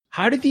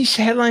How did these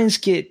headlines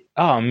get?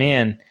 Oh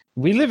man,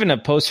 we live in a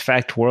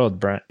post-fact world,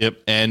 Brent.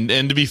 Yep, and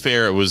to be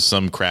fair, it was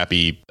some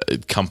crappy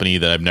company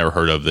that I've never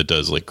heard of that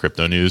does like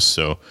crypto news.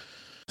 So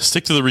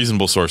stick to the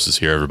reasonable sources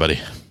here, everybody.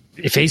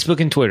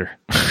 Facebook and Twitter.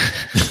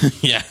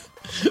 Yeah,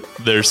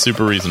 they're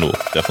super reasonable.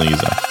 Definitely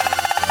use them.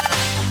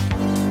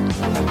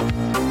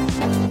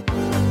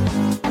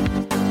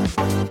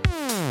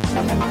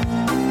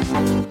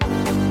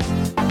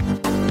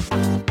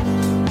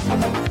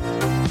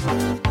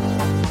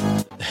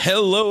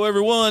 Hello,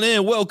 everyone,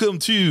 and welcome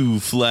to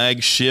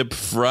Flagship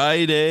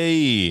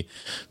Friday.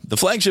 The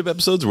Flagship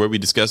episodes are where we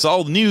discuss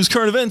all the news,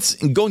 current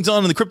events, and goings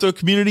on in the crypto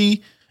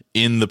community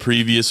in the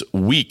previous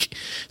week.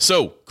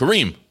 So,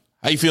 Kareem,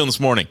 how you feeling this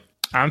morning?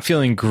 I'm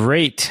feeling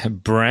great,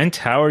 Brent.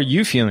 How are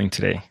you feeling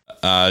today?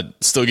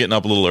 Still getting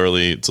up a little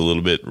early. It's a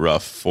little bit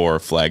rough for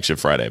Flagship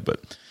Friday,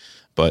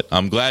 but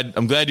I'm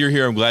glad you're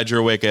here. I'm glad you're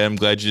awake. I'm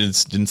glad you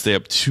didn't stay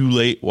up too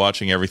late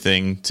watching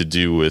everything to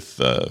do with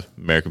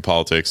American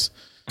politics.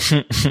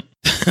 No,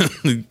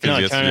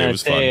 trying to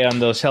stay on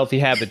those healthy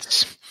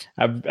habits.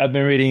 I've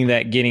been reading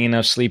that getting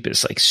enough sleep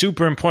is like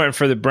super important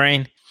for the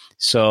brain.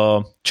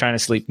 So trying to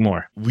sleep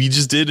more. We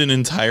just did an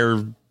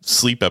entire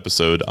sleep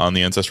episode on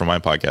the Ancestral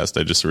Mind podcast.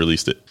 I just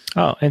released it.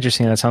 Oh,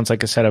 interesting. That sounds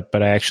like a setup,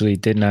 but I actually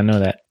did not know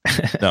that.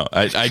 No,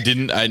 I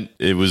didn't.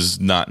 It was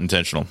not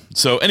intentional.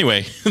 So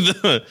anyway,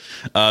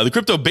 the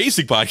Crypto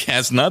Basic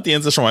podcast, not the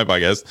Ancestral Mind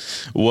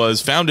podcast,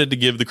 was founded to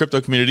give the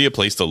crypto community a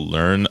place to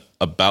learn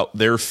about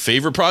their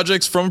favorite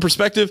projects from a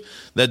perspective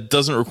that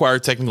doesn't require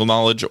technical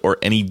knowledge or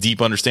any deep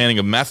understanding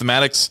of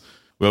mathematics.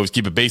 We always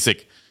keep it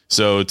basic.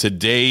 So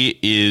today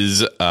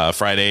is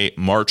Friday,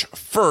 March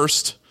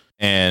 1st,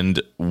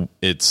 and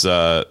it's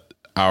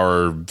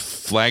our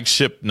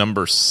flagship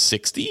number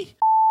 60.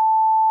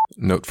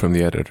 Note from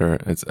the editor,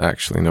 it's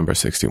actually number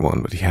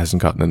 61, but he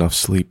hasn't gotten enough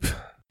sleep.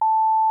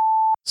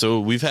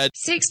 So we've had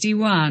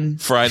 61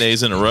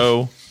 Fridays in a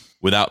row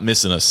without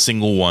missing a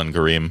single one,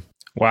 Kareem.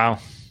 Wow.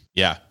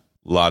 Yeah,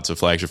 lots of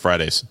Flagship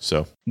Fridays.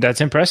 So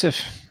that's impressive.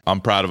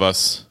 I'm proud of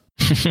us.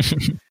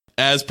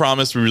 As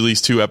promised, we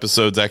released 2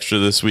 episodes extra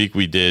this week.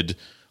 We did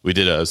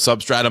a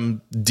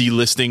Substratum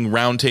delisting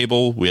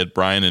roundtable. We had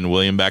Brian and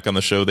William back on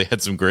the show. They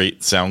had some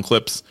great sound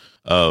clips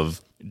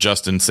of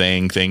Justin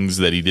saying things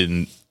that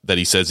he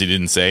says he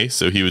didn't say.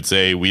 So he would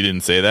say, "We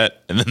didn't say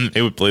that," and then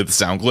they would play the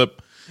sound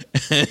clip,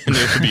 and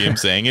it would be him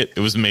saying it. It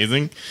was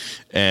amazing.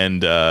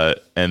 And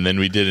then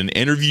we did an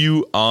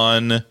interview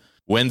on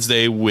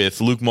Wednesday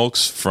with Luke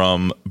Mulks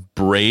from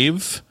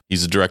Brave.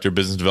 He's the director of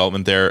business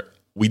development there.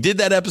 We did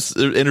that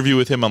interview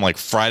with him on like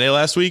Friday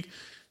last week.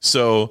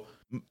 So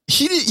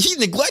he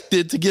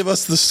neglected to give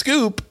us the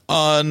scoop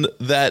on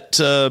that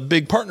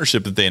big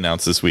partnership that they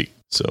announced this week.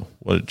 So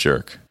what a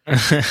jerk.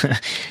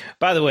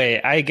 By the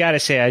way, I gotta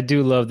say, I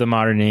do love the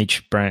modern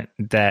age, Brent.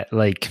 That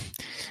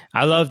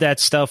I love that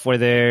stuff where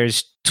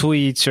there's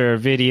tweets or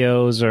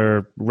videos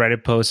or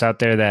Reddit posts out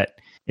there that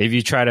if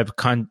you try to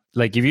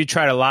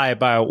lie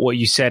about what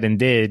you said and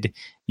did,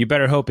 you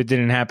better hope it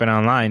didn't happen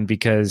online,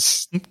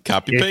 because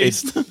copy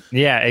paste.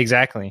 Yeah,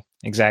 exactly.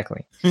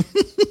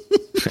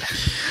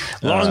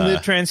 Long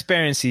live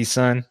transparency,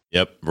 son.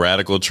 Yep,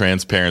 radical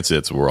transparency.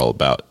 That's what we're all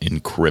about in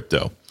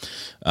crypto.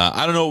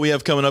 I don't know what we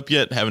have coming up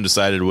yet. Haven't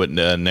decided what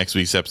next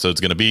week's episode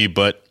is going to be,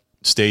 but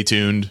stay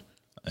tuned.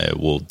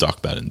 We'll talk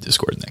about it in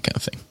Discord and that kind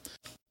of thing.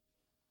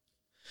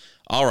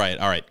 All right,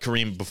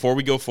 Kareem, before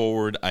we go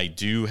forward, I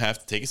do have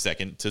to take a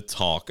second to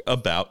talk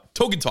about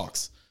Token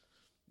Talks,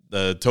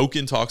 the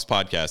Token Talks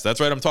podcast.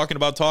 That's right, I'm talking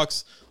about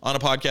talks on a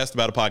podcast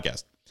about a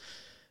podcast.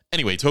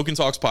 Anyway, Token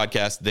Talks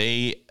podcast,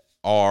 they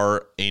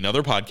are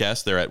another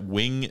podcast. They're at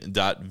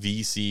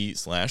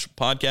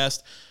wing.vc/podcast.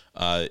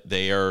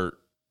 They are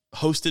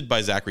hosted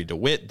by Zachary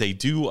DeWitt. They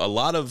do a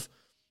lot of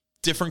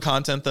different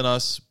content than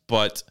us,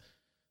 but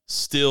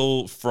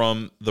still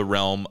from the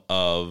realm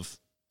of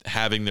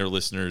having their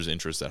listeners'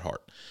 interests at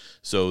heart.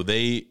 So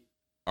they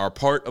are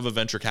part of a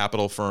venture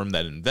capital firm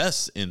that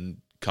invests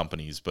in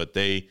companies, but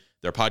their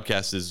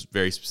podcast is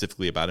very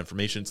specifically about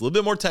information. It's a little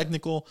bit more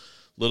technical,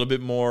 a little bit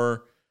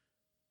more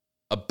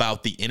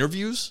about the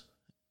interviews,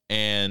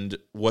 and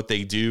what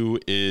they do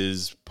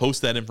is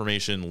post that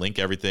information, link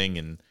everything,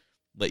 and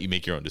let you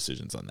make your own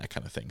decisions on that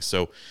kind of thing.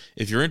 So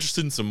if you're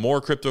interested in some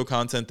more crypto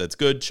content that's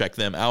good, check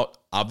them out.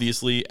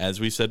 Obviously, as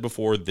we said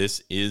before,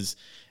 this is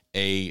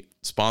a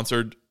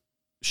sponsored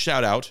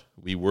shout out.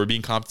 We were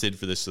being compensated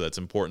for this, so that's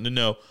important to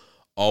know.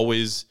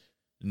 Always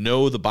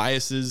know the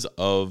biases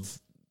of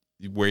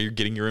where you're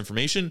getting your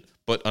information,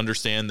 but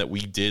understand that we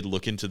did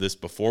look into this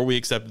before we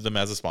accepted them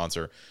as a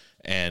sponsor,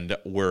 and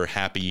we're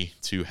happy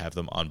to have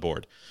them on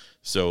board.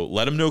 So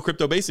let them know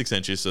Crypto Basics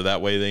sent you, so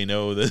that way they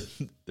know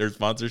that their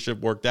sponsorship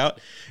worked out.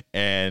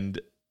 And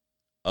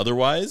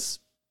otherwise,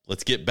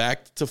 let's get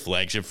back to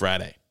Flagship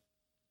Friday.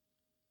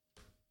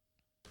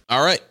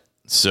 All right.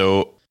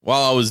 So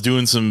while I was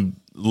doing some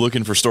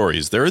looking for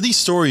stories, there are these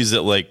stories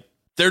that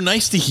they're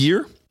nice to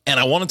hear and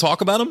I want to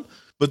talk about them.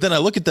 But then I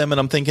look at them and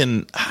I'm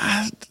thinking,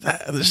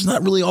 there's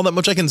not really all that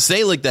much I can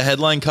say. Like, the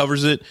headline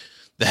covers it.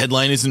 The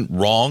headline isn't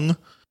wrong.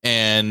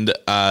 and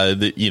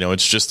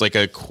it's just like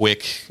a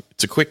quick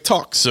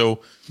talk. So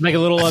like a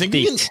little I think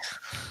update.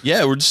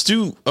 we'll just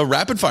do a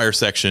rapid fire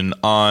section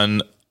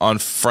on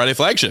Friday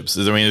flagships.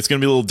 I mean, it's going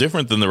to be a little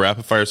different than the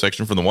rapid fire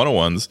section from the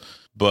 101s,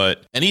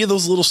 but any of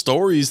those little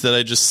stories that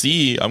I just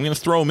see, I'm going to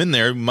throw them in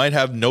there. Might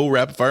have no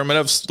rapid fire, might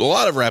have a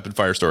lot of rapid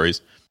fire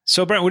stories.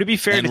 So, Brent, would it be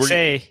fair to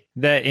say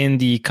that in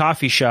the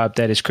coffee shop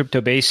that is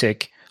Crypto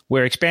Basic,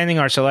 we're expanding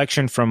our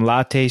selection from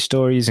latte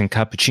stories and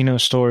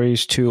cappuccino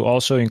stories to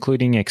also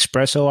including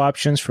espresso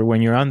options for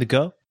when you're on the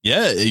go?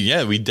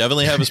 Yeah, we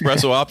definitely have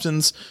espresso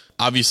options.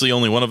 Obviously,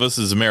 only one of us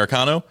is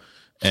Americano,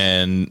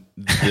 and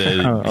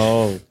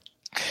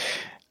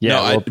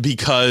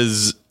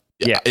because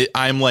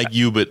I'm like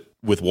you, but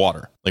with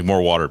water, like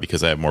more water,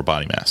 because I have more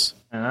body mass.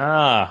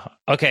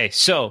 Okay.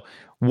 So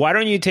why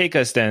don't you take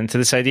us then to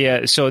this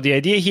idea? So the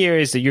idea here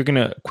is that you're going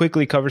to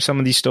quickly cover some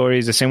of these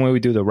stories the same way we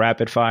do the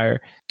rapid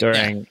fire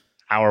during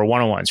our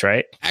 101s,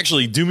 right?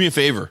 Actually, do me a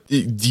favor.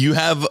 Do you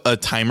have a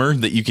timer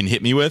that you can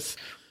hit me with?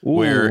 Ooh.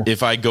 Where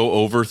if I go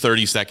over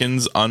 30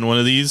 seconds on one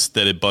of these,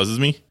 that it buzzes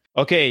me?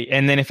 Okay,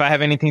 and then if I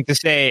have anything to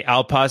say,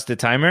 I'll pause the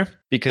timer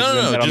because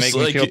that'll make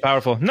me feel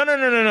powerful.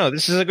 No.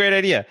 This is a great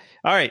idea.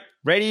 All right,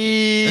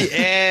 ready,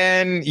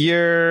 and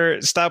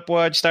your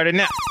stopwatch started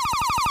now.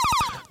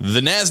 The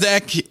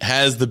NASDAQ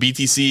has the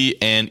BTC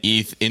and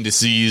ETH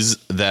indices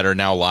that are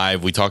now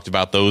live. We talked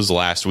about those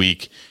last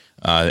week,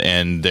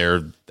 and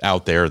they're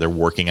out there. They're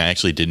working. I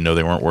actually didn't know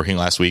they weren't working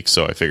last week,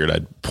 so I figured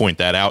I'd point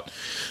that out.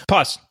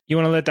 Pause. You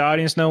want to let the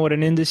audience know what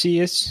an index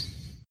is?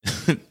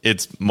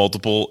 It's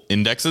multiple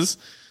indexes.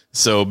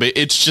 So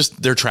it's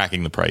just they're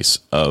tracking the price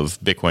of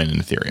Bitcoin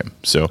and Ethereum.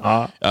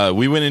 So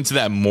we went into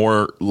that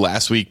more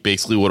last week,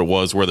 basically what it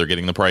was, where they're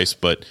getting the price.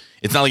 But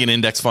it's not like an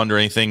index fund or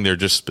anything. They're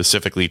just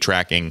specifically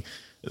tracking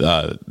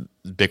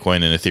Bitcoin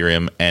and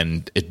Ethereum,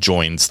 and it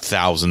joins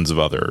thousands of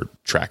other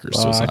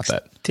trackers. So it's not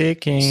that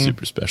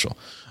super special.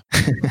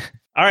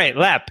 All right,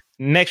 Lap.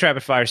 Next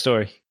rapid fire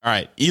story. All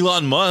right.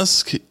 Elon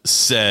Musk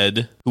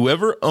said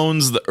whoever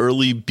owns the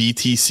early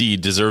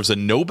BTC deserves a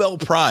Nobel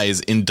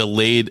Prize in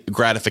delayed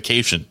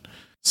gratification.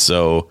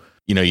 So,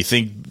 you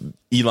think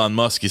Elon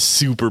Musk is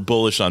super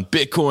bullish on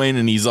Bitcoin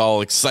and he's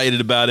all excited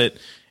about it.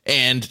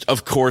 And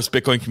of course,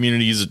 Bitcoin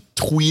community is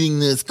tweeting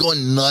this,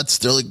 going nuts.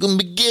 They're like, I'm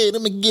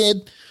gonna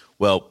get.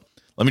 Well,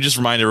 let me just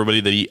remind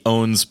everybody that he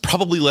owns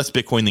probably less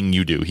Bitcoin than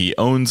you do. He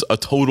owns a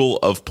total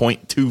of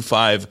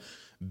 0.25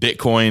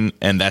 Bitcoin,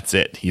 and that's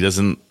it. He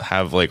doesn't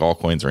have like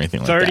altcoins or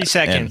anything like that. 30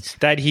 seconds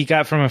that he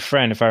got from a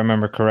friend, if I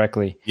remember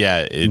correctly.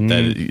 Yeah, he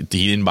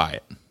didn't buy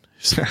it.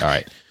 All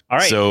right. All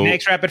right, so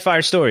next rapid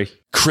fire story.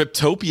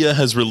 Cryptopia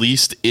has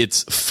released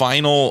its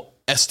final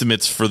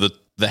estimates for the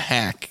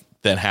hack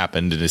that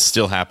happened and is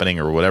still happening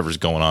or whatever's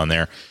going on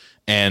there.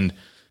 And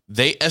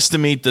they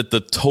estimate that the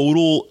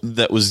total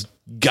that was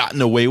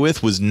gotten away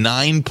with was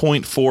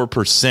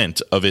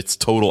 9.4% of its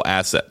total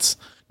assets.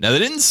 Now, they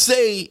didn't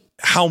say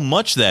how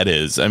much that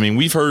is. I mean,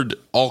 we've heard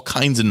all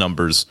kinds of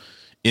numbers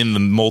in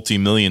the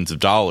multi-millions of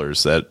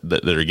dollars that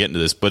are getting to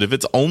this. But if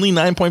it's only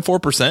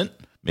 9.4%,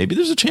 maybe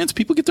there's a chance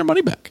people get their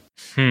money back.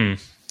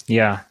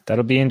 Yeah,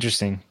 that'll be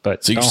interesting.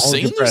 But so you're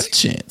saying there's a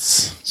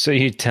chance. So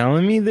you're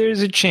telling me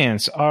there's a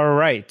chance. All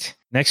right.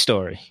 Next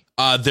story.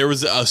 There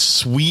was a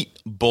sweet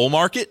bull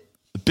market.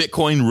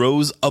 Bitcoin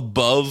rose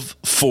above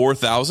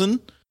 4,000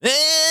 and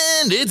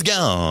it's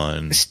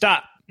gone.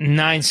 Stop.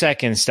 9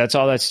 seconds. That's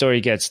all that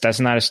story gets. That's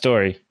not a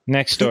story.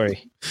 Next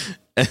story.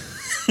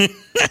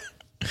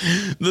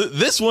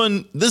 This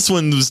one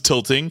was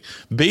tilting.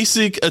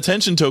 Basic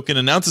Attention Token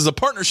announces a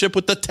partnership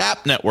with the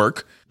Tap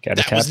Network.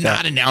 That was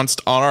not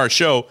announced on our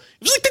show.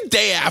 It was like the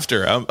day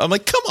after. I'm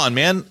like, come on,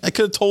 man. I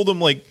could have told them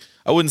like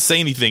I wouldn't say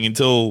anything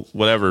until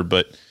whatever.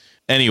 But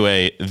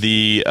anyway,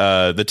 the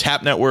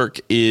Tap Network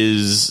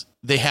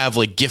they have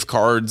like gift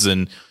cards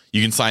and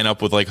you can sign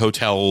up with like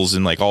hotels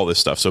and like all this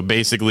stuff. So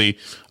basically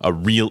a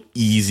real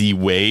easy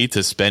way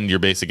to spend your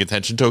basic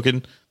attention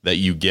token that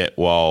you get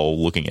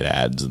while looking at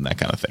ads and that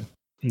kind of thing.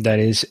 That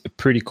is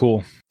pretty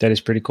cool.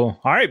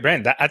 All right,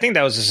 Brent, I think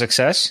that was a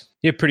success.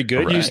 You're pretty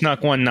good. Right. You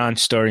snuck one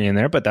non-story in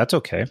there, but that's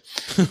okay.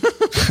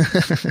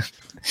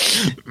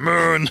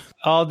 Moon.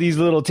 All these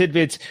little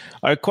tidbits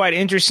are quite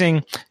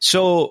interesting.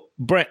 So,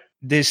 Brent,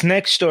 this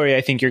next story,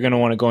 I think you're going to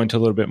want to go into a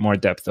little bit more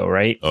depth though,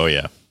 right? Oh,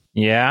 yeah.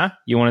 Yeah?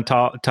 You want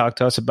to talk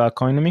to us about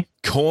Coinomi?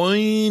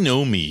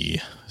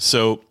 Coinomi.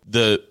 So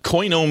the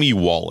Coinomi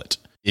wallet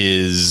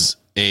is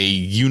a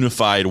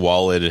unified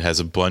wallet. It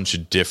has a bunch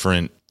of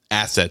different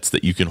assets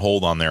that you can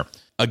hold on there.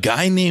 A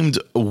guy named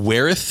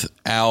Warith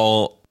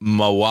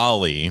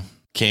Al-Mawali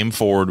came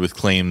forward with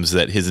claims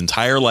that his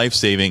entire life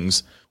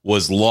savings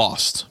was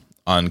lost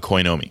on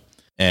Coinomi.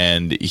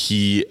 And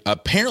he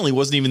apparently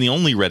wasn't even the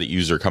only Reddit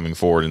user coming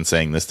forward and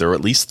saying this. There were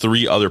at least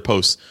 3 other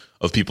posts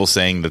of people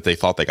saying that they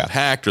thought they got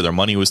hacked or their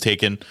money was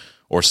taken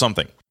or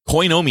something.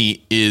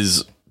 Coinomi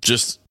is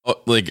just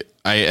like,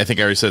 I think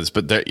I already said this,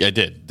 but I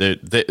did.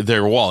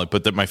 Their wallet.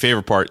 But my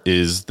favorite part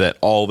is that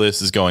all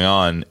this is going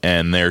on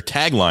and their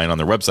tagline on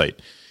their website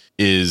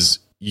is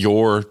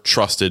your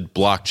trusted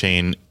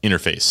blockchain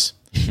interface.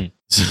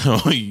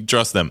 So you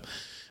trust them.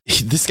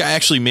 This guy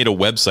actually made a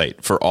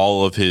website for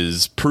all of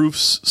his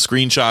proofs,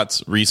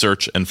 screenshots,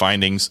 research, and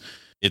findings.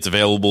 It's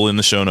available in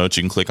the show notes.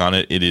 You can click on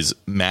it. It is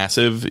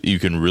massive. You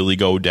can really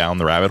go down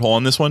the rabbit hole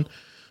on this one.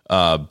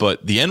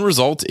 But the end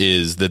result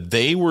is that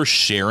they were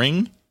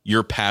sharing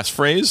your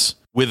passphrase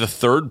with a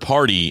third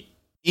party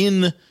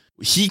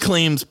he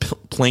claims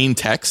plain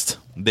text.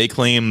 They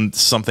claimed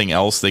something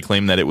else. They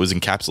claimed that it was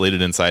encapsulated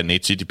inside an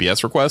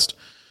HTTPS request,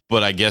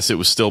 but I guess it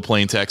was still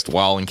plain text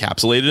while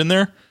encapsulated in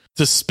there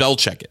to spell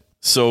check it.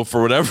 So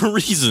for whatever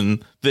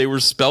reason, they were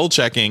spell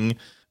checking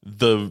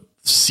the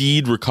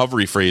seed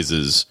recovery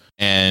phrases,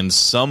 and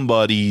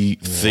somebody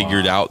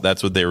figured out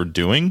that's what they were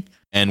doing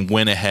and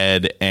went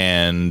ahead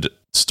and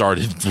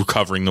started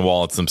recovering the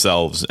wallets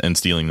themselves and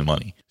stealing the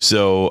money.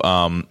 So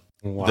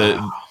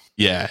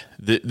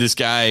this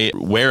guy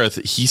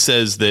Wereth, he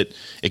says that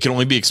it can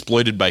only be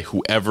exploited by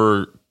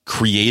whoever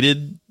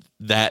created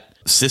that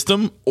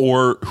system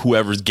or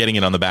whoever's getting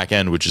it on the back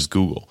end, which is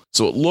Google.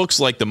 So it looks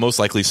like the most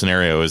likely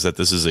scenario is that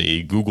this is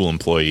a Google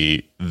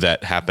employee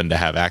that happened to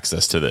have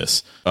access to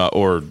this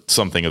or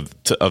something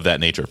of that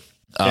nature.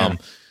 Yeah.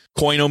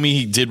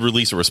 Coinomi did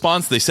release a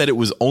response. They said it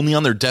was only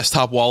on their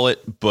desktop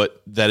wallet,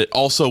 but that it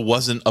also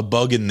wasn't a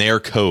bug in their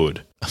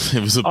code.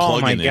 It was a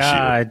plugin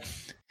issue.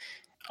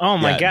 Oh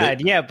my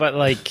God. Yeah, but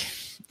like,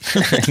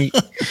 I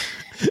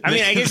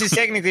mean, I guess it's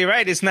technically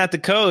right. It's not the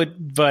code,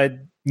 but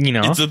you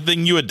know, it's the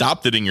thing you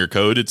adopted in your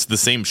code. It's the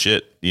same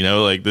shit, you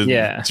know, like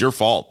it's your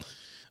fault.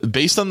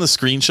 Based on the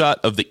screenshot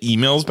of the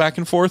emails back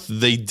and forth,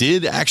 they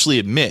did actually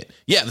admit,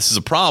 yeah, this is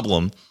a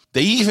problem.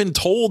 They even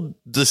told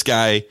this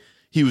guy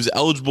he was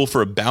eligible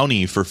for a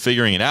bounty for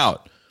figuring it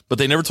out, but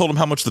they never told him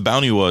how much the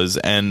bounty was.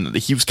 And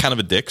he was kind of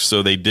a dick,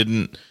 so they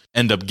didn't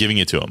end up giving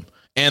it to him.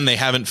 And they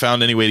haven't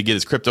found any way to get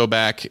his crypto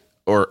back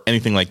or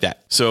anything like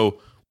that. So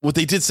what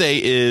they did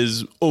say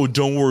is, oh,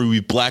 don't worry, we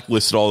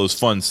blacklisted all those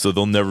funds, so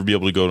they'll never be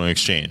able to go to an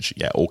exchange.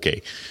 Yeah,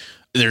 okay.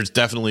 There's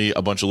definitely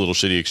a bunch of little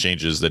shitty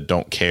exchanges that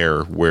don't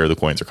care where the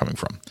coins are coming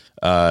from.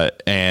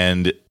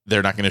 And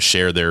they're not going to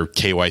share their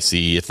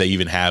KYC if they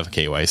even have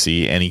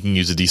KYC. And you can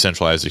use a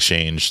decentralized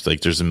exchange.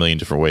 Like there's a million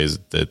different ways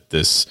that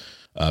this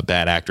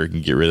bad actor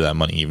can get rid of that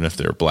money, even if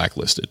they're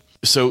blacklisted.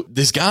 So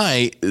this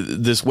guy,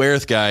 this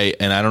Wereth guy,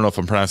 and I don't know if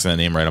I'm pronouncing that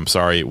name right. I'm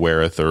sorry,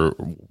 Wereth or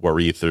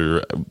Wareth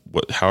or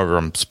however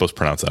I'm supposed to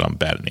pronounce that. I'm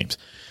bad at names.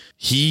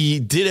 He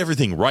did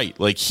everything right.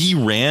 Like he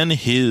ran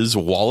his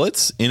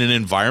wallets in an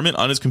environment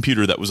on his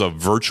computer that was a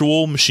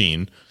virtual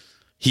machine.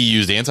 He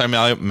used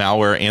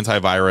anti-malware,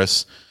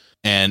 antivirus,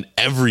 and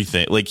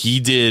everything. Like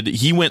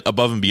he went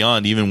above and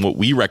beyond even what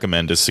we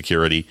recommend as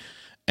security.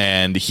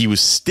 And he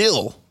was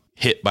still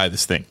hit by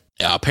this thing.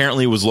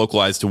 Apparently it was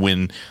localized to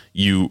when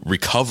you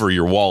recover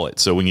your wallet.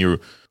 So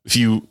if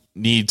you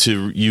need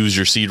to use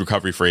your seed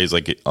recovery phrase,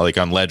 like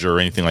on Ledger or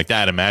anything like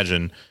that,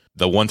 imagine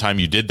the one time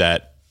you did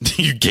that,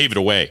 you gave it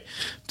away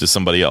to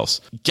somebody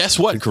else. Guess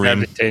what, Kareem?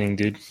 Devastating,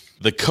 dude.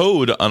 The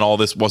code on all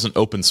this wasn't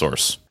open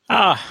source.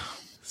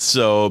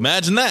 So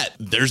imagine that.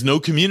 There's no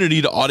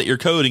community to audit your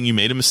code and you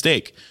made a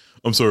mistake.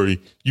 I'm sorry,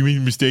 you made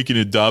a mistake in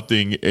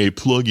adopting a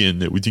plugin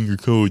that was in your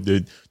code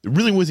that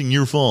really wasn't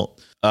your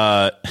fault.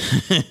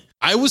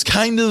 I was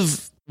kind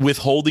of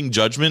withholding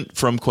judgment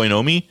from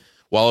Coinomi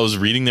while I was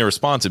reading their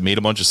response. It made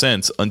a bunch of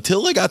sense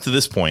until I got to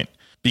this point,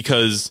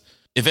 because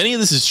if any of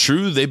this is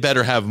true, they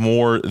better have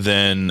more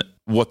than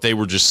what they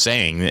were just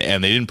saying,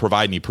 and they didn't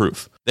provide any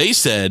proof. They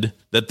said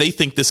that they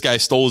think this guy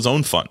stole his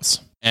own funds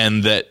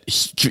and that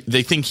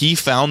they think he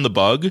found the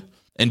bug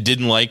and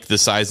didn't like the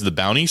size of the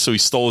bounty, so he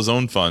stole his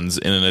own funds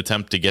in an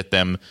attempt to get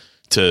them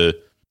to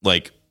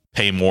like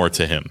pay more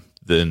to him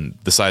than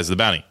the size of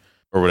the bounty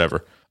or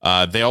whatever.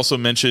 They also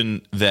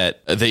mentioned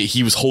that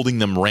he was holding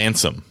them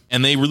ransom,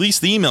 and they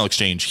released the email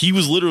exchange. He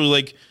was literally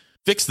like,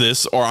 fix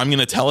this or I'm going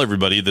to tell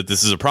everybody that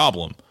this is a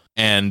problem.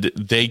 And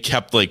they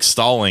kept like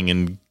stalling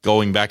and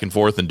going back and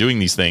forth and doing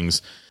these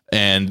things.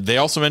 And they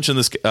also mentioned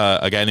this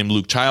a guy named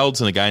Luke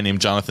Childs and a guy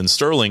named Jonathan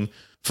Sterling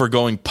for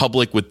going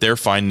public with their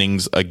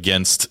findings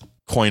against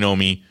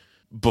Coinomi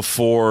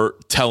before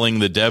telling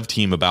the dev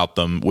team about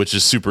them, which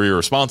is super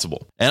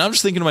irresponsible. And I'm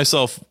just thinking to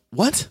myself,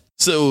 what?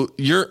 So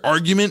your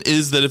argument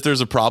is that if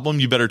there's a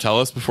problem, you better tell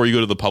us before you go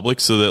to the public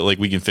so that like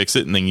we can fix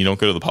it and then you don't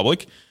go to the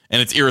public,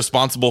 and it's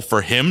irresponsible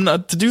for him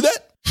not to do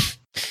that?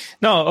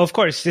 No, of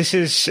course, this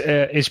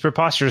is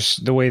preposterous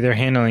the way they're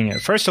handling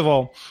it. First of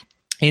all,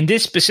 in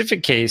this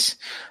specific case,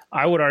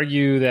 I would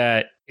argue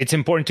that it's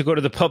important to go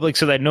to the public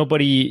so that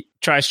nobody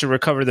tries to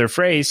recover their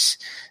phrase.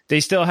 They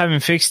still haven't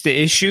fixed the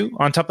issue.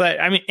 On top of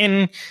that, I mean,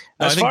 and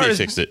I think they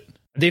fixed it.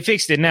 They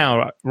fixed it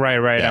now,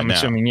 right? Yeah, I'm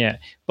assuming, yeah.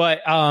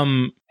 But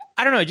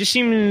I don't know. It just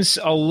seems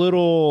a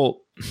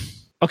little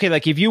okay.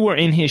 Like if you were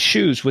in his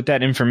shoes with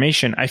that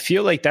information, I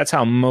feel like that's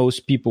how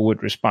most people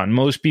would respond.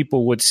 Most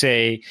people would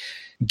say,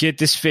 "Get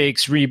this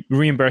fixed,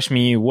 reimburse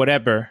me,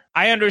 whatever."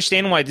 I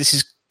understand why this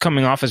is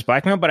coming off as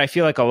blackmail, but I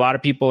feel like a lot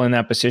of people in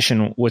that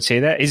position would say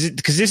that. Is it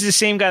because this is the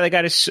same guy that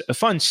got his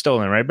funds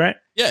stolen, right, Brent?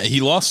 Yeah,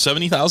 he lost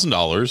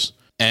 $70,000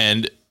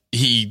 and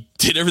he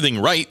did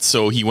everything right.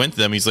 So he went to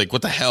them. He's like,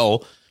 "What the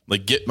hell?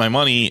 like get my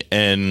money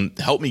and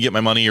help me get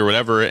my money or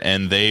whatever.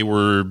 And they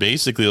were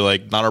basically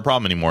like, not our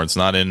problem anymore. It's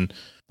not in,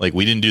 like,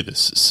 we didn't do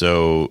this.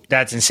 So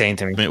that's insane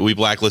to me. We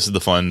blacklisted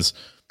the funds.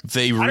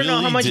 They really I don't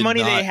know how much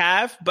money they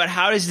have, but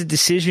how is the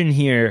decision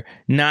here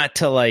not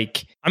to,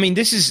 like, I mean,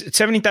 this is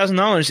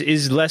 $70,000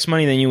 is less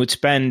money than you would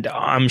spend,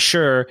 I'm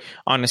sure,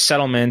 on a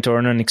settlement or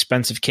an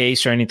expensive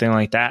case or anything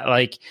like that.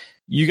 Like,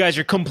 you guys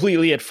are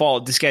completely at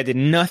fault. This guy did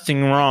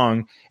nothing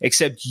wrong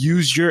except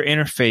use your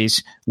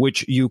interface,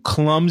 which you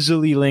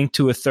clumsily linked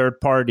to a third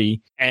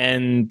party.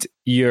 And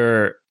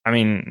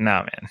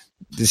man,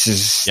 this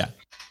is,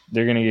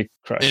 they're going to get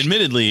crushed.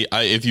 Admittedly,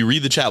 if you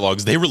read the chat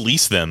logs, they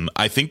released them.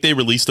 I think they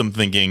released them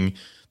thinking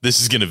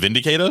this is going to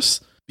vindicate us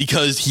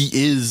because he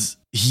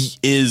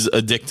is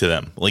a dick to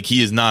them. Like,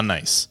 he is not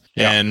nice.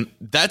 Yeah. And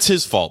that's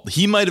his fault.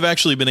 He might have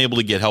actually been able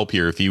to get help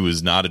here if he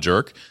was not a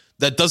jerk.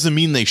 That doesn't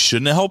mean they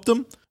shouldn't have helped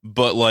him.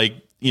 But, like,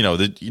 you know,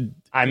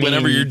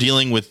 whenever you're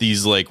dealing with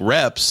these, like,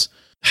 reps,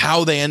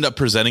 how they end up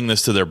presenting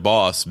this to their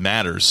boss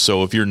matters.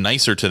 So if you're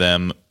nicer to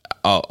them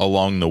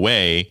along the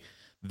way,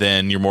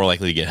 then you're more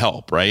likely to get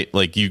help, right?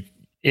 Like, you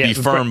be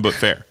firm but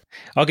fair.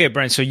 Okay,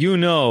 Brent. So,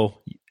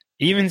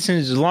 even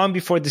since long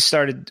before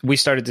we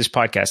started this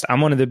podcast,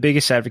 I'm one of the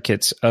biggest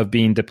advocates of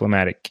being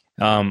diplomatic.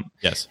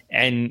 Yes.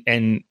 And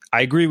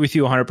I agree with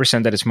you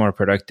 100% that it's more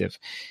productive.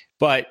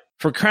 But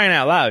for crying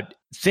out loud,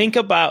 think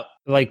about,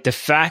 like, the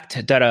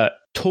fact that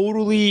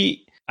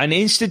an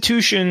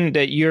institution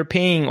that you're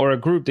paying, or a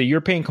group that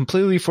you're paying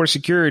completely for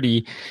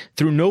security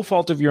through no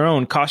fault of your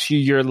own, costs you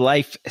your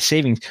life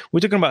savings. We're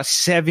talking about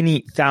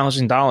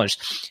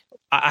 $70,000.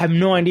 I have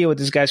no idea what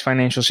this guy's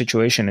financial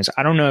situation is.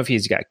 I don't know if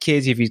he's got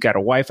kids, if he's got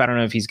a wife. I don't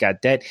know if he's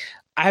got debt.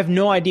 I have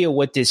no idea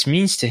what this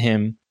means to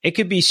him. It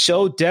could be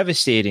so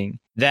devastating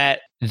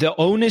that the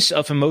onus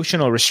of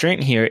emotional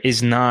restraint here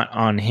is not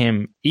on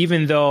him,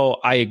 even though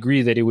I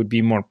agree that it would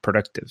be more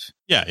productive.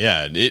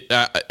 Yeah.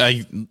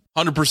 I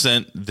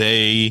 100%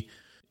 they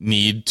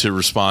need to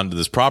respond to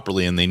this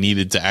properly, and they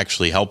needed to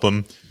actually help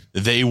him.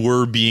 They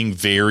were being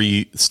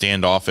very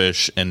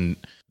standoffish, and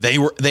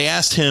they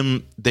asked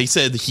him, they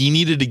said he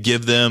needed to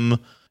give them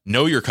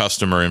know your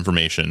customer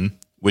information,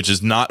 which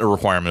is not a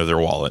requirement of their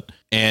wallet.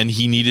 And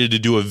he needed to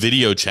do a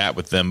video chat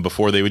with them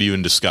before they would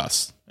even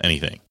discuss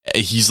anything.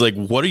 He's like,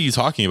 what are you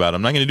talking about?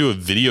 I'm not going to do a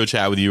video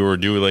chat with you or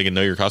do like a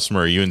know your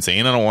customer. Are you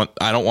insane?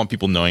 I don't want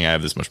people knowing I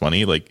have this much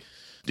money. Like,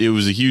 it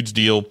was a huge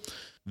deal.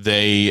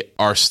 They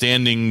are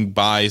standing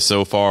by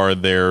so far.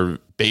 They're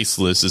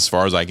baseless as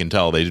far as I can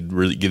tell. They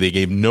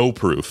gave no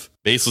proof.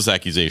 Baseless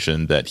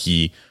accusation that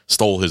he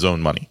stole his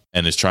own money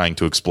and is trying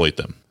to exploit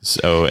them.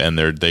 So, and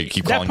they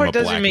keep calling him a blackmailer. That part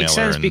doesn't make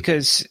sense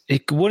because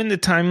wouldn't the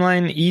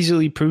timeline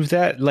easily prove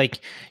that? Like,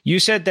 you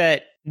said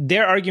that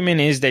their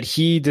argument is that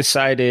he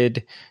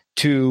decided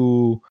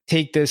to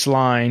take this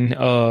line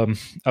of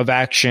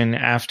action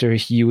after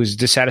he was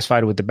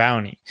dissatisfied with the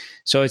bounty.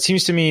 So it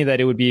seems to me that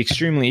it would be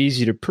extremely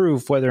easy to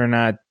prove whether or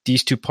not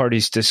these two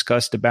parties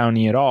discussed the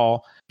bounty at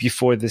all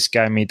before this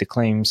guy made the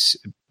claims.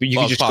 You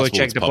can just go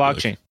check the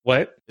blockchain.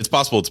 What? It's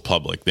possible it's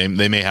public. They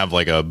may have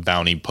like a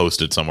bounty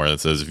posted somewhere that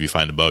says if you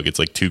find a bug, it's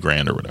like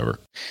 $2,000 or whatever.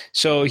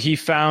 So he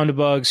found a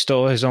bug,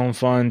 stole his own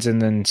funds, and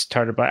then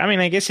started. I mean,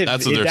 I guess if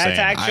that's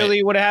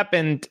actually what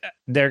happened,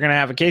 they're going to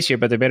have a case here,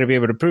 but they better be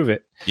able to prove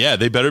it. Yeah,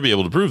 they better be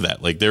able to prove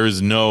that. Like, there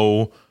is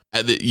no,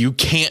 you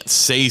can't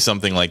say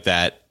something like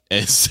that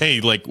and say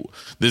like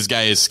this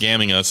guy is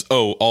scamming us.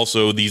 Oh,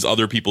 also these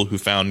other people who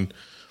found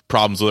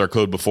problems with our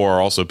code before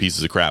are also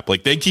pieces of crap.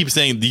 Like, they keep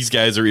saying these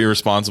guys are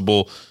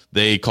irresponsible.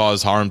 They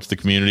cause harm to the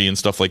community and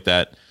stuff like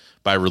that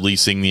by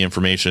releasing the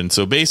information.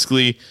 So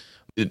basically,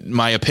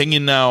 my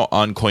opinion now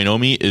on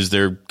Coinomi is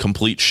they're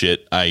complete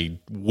shit. I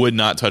would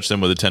not touch them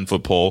with a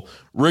 10-foot pole,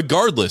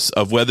 regardless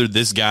of whether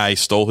this guy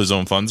stole his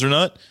own funds or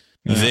not.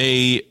 Yeah.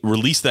 They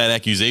released that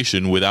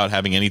accusation without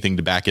having anything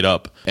to back it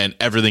up, and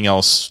everything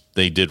else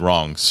they did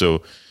wrong.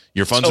 So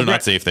your funds are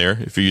not safe there.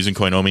 If you're using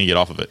Coinomi, get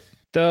off of it.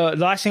 The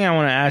last thing I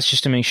want to ask,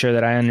 just to make sure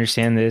that I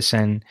understand this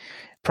and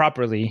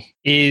properly,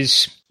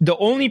 is the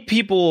only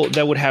people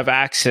that would have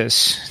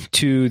access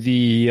to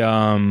the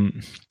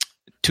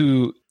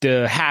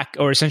hack,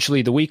 or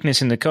essentially the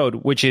weakness in the code,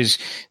 which is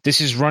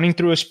this is running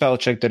through a spell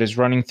check that is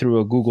running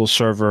through a Google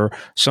server,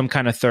 some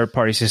kind of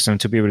third-party system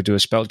to be able to do a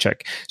spell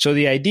check. So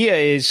the idea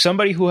is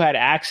somebody who had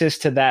access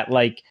to that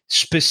like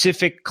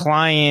specific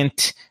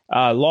client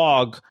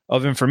log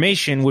of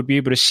information would be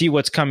able to see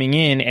what's coming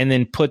in and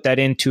then put that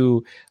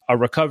into a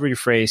recovery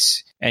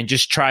phrase and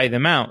just try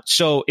them out.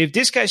 So if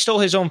this guy stole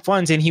his own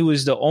funds and he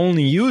was the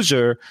only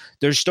user,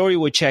 their story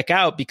would check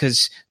out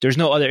because there's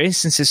no other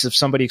instances of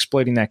somebody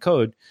exploiting that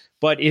code.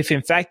 But if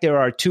in fact there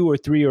are 2 or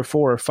 3 or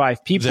 4 or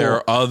 5 people, there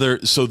are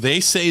other. So they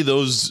say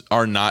those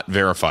are not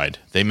verified.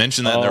 They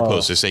mention that in their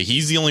post. They say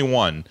he's the only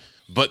one,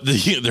 but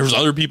there's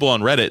other people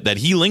on Reddit that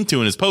he linked to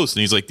in his post,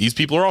 and he's like, these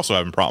people are also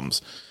having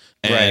problems.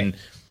 And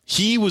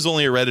he was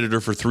only a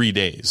Redditor for 3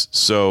 days,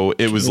 so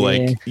it was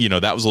like,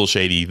 that was a little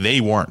shady.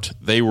 They weren't.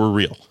 They were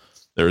real.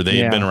 They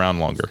had been around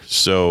longer.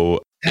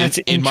 So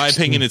in my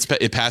opinion,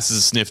 it passes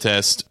a sniff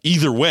test.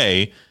 Either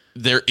way,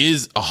 there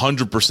is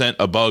 100%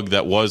 a bug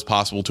that was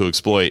possible to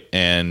exploit,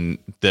 and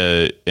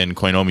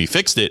Koinomi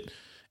fixed it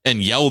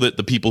and yelled at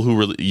the people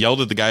who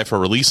yelled at the guy for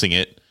releasing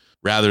it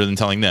rather than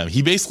telling them.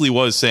 He basically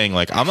was saying,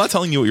 like, I'm not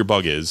telling you what your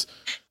bug is.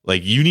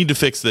 Like, you need to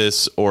fix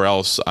this, or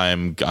else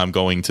I'm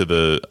going to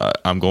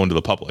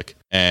the public.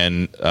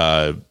 And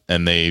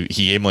he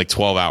gave him like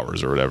 12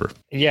 hours or whatever.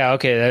 Yeah,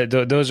 okay.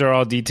 Those are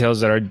all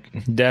details that are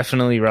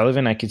definitely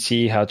relevant. I could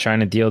see how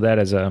trying to deal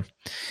that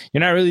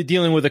you're not really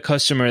dealing with a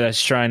customer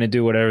that's trying to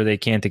do whatever they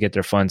can to get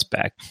their funds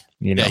back.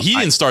 You know, yeah, he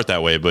didn't start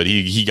that way, but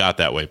he got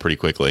that way pretty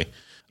quickly.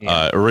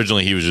 Yeah.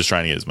 Originally, he was just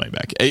trying to get his money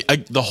back.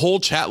 The whole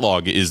chat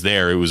log is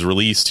there. It was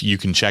released. You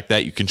can check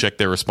that. You can check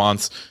their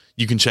response.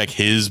 You can check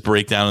his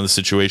breakdown of the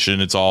situation.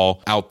 It's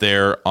all out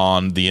there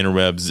on the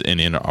interwebs and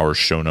in our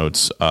show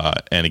notes.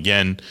 And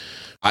again,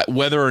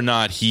 whether or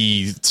not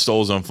he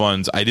stole his own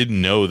funds, I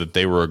didn't know that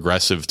they were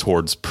aggressive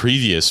towards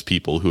previous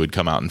people who had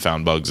come out and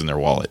found bugs in their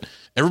wallet.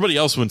 Everybody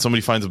else, when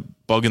somebody finds a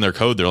bug in their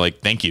code, they're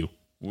like, thank you.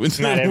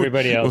 Not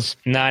everybody else.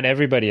 Not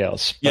everybody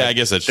else. Yeah, I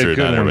guess that's true.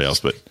 Not everybody else,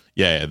 but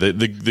yeah,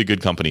 the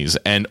good companies.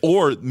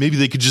 Or maybe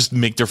they could just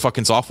make their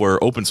fucking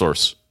software open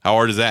source. How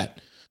hard is that?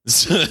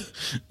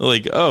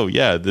 Like, oh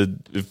yeah,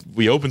 if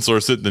we open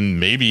source it, then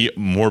maybe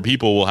more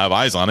people will have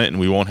eyes on it and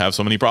we won't have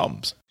so many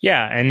problems.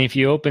 Yeah, and if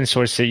you open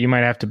source it, you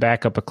might have to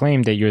back up a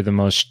claim that you're the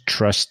most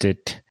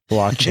trusted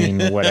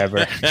blockchain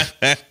whatever.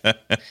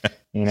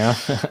 You know?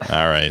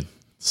 All right.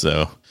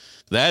 So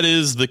that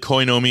is the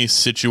Koinomi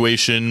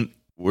situation.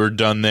 We're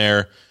done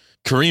there.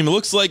 Kareem, it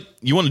looks like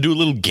you want to do a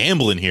little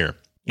gambling here.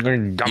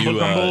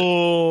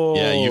 Gumbo.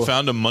 Yeah, you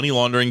found a money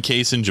laundering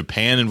case in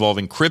Japan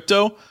involving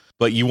crypto.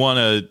 But you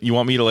want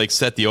me to like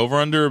set the over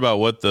under about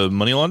what the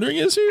money laundering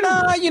is here?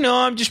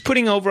 I'm just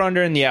putting over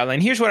under in the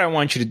outline. Here's what I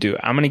want you to do.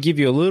 I'm going to give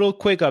you a little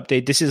quick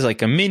update. This is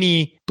like a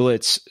mini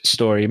blitz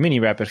story, a mini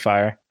rapid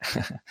fire,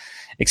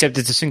 except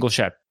it's a single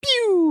shot.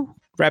 Pew!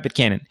 Rapid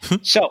cannon.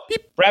 So,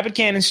 rapid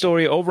cannon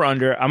story over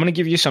under. I'm going to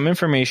give you some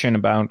information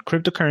about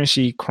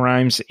cryptocurrency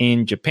crimes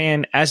in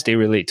Japan as they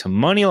relate to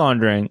money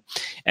laundering.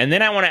 And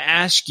then I want to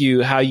ask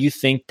you how you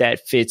think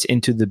that fits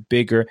into the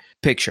bigger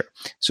picture.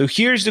 So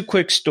here's the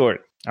quick story.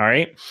 All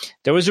right.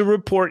 There was a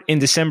report in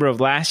December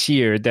of last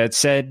year that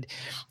said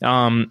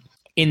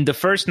in the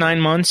first 9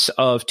 months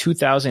of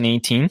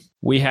 2018,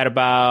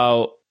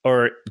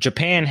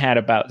 Japan had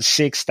about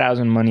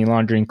 6,000 money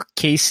laundering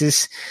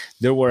cases.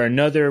 There were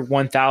another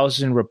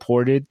 1,000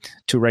 reported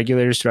to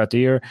regulators throughout the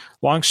year.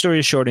 Long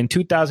story short, in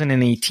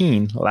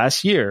 2018,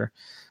 last year,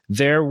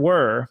 there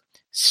were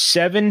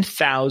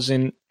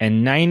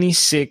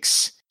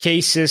 7,096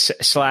 cases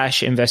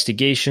 /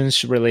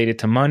 investigations related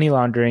to money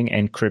laundering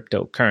and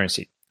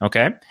cryptocurrency.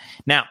 Okay.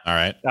 Now, all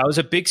right. That was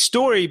a big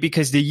story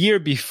because the year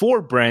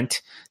before,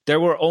 Brent,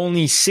 there were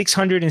only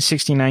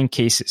 669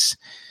 cases.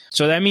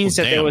 So that means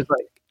there was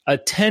like a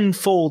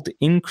 10-fold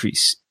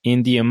increase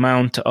in the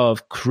amount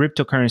of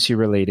cryptocurrency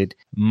related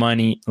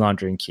money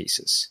laundering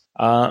cases.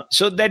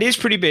 So that is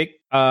pretty big,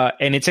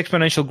 and it's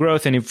exponential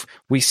growth. And if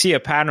we see a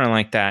pattern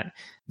like that,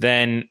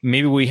 then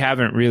maybe we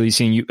haven't really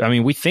seen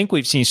we think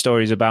we've seen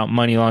stories about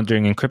money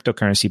laundering and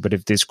cryptocurrency, but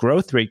if this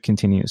growth rate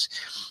continues,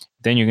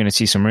 then you're going to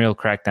see some real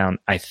crackdown,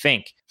 I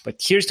think.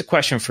 But here's the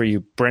question for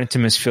you,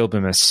 Brentimus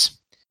Philbimus.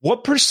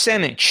 What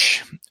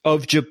percentage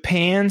of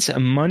Japan's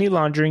money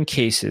laundering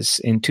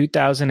cases in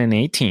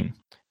 2018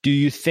 do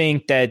you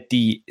think that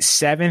the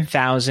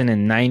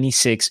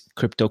 7,096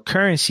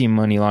 cryptocurrency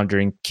money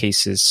laundering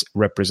cases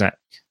represent?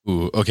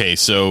 Ooh, okay,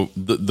 so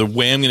the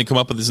way I'm going to come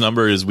up with this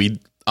number is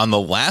on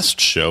the last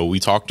show, we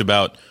talked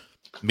about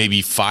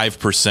maybe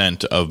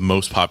 5% of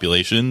most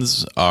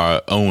populations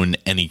own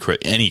any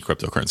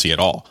cryptocurrency at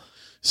all.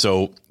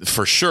 So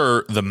for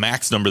sure, the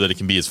max number that it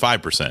can be is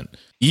 5%.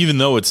 Even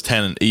though it's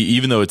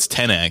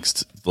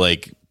 10x,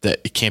 like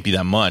that, it can't be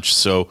that much.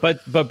 So,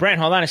 but Brent,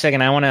 hold on a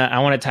second. I want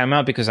to time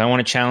out because I want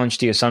to challenge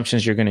the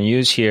assumptions you're going to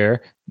use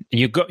here.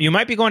 You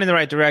might be going in the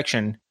right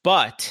direction,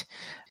 but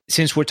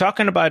since we're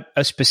talking about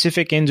a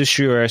specific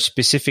industry or a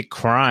specific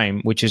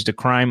crime, which is the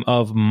crime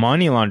of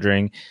money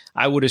laundering,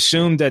 I would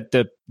assume that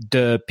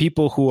the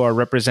people who are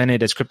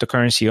represented as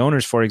cryptocurrency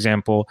owners, for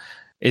example,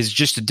 is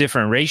just a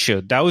different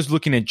ratio. That was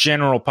looking at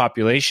general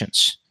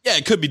populations. Yeah,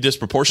 it could be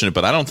disproportionate,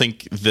 but I don't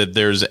think that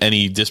there's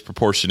any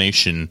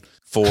disproportionation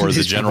for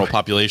the general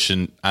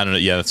population. I don't know.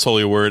 Yeah, that's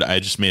totally a word. I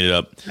just made it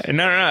up.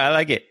 No, I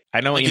like it.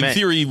 I know what you meant. In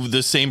theory,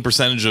 the same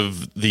percentage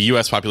of the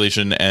U.S.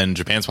 population and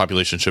Japan's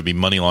population should be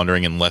money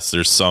laundering unless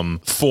there's some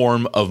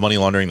form of money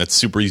laundering that's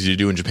super easy to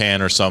do in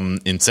Japan or some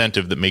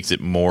incentive that makes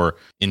it more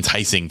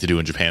enticing to do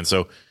in Japan.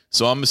 So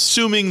I'm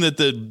assuming that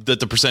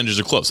the percentages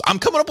are close. I'm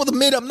coming up with a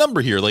made up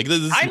number here. Like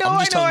I'm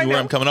just telling you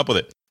where I'm coming up with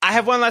it. I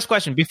have one last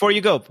question before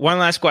you go. One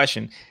last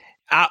question.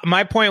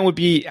 My point would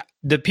be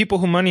the people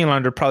who money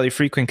launder probably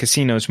frequent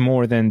casinos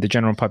more than the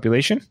general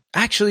population.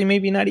 Actually,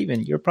 maybe not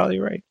even. You're probably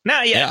right.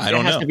 No, yeah, I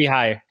don't know. It has to be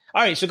higher.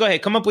 All right, so go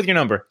ahead. Come up with your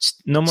number.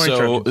 No more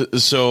interrupting.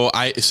 So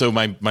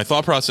my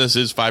thought process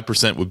is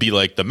 5% would be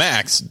like the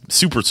max,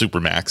 super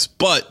max.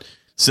 But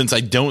since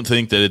I don't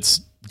think that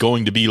it's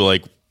going to be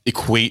like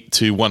equate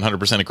to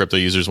 100% of crypto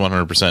users,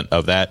 100%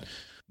 of that.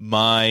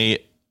 My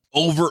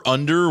over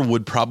under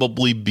would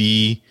probably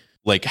be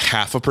like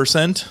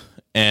 0.5%.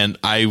 And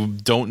I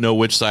don't know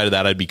which side of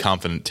that I'd be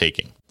confident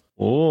taking.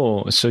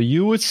 Oh, so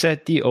you would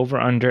set the over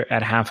under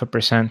at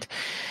 0.5%.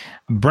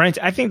 Brent,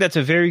 I think that's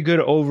a very good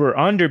over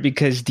under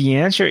because the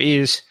answer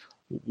is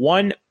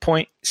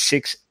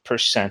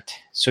 1.6%.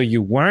 So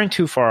you weren't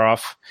too far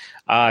off.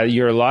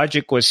 Your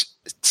logic was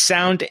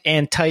sound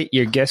and tight.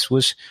 Your guess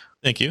was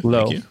Thank you.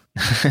 low. Thank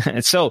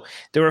you. So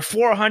there were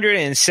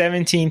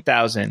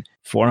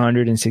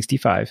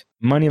 417,465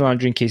 money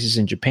laundering cases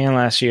in Japan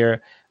last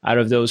year. Out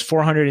of those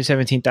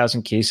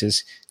 417,000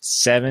 cases,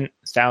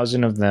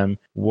 7,000 of them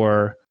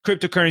were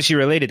cryptocurrency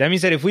related. That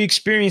means that if we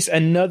experience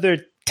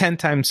another 10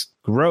 times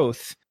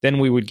growth, then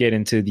we would get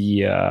into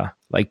the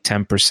like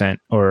 10%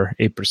 or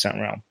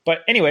 8% realm.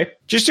 But anyway,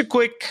 just a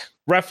quick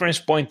reference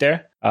point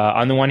there.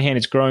 On the one hand,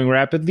 it's growing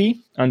rapidly.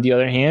 On the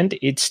other hand,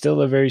 it's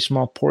still a very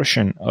small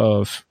portion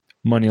of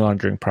money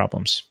laundering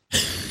problems.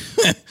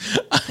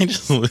 I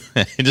just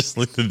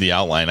looked at the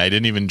outline. I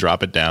didn't even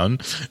drop it down.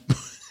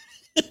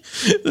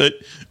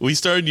 We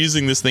started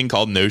using this thing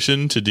called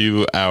Notion to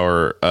do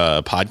our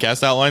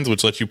podcast outlines,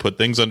 which lets you put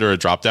things under a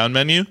drop-down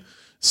menu.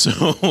 So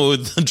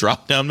the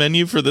drop-down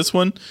menu for this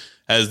one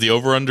has the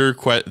over-under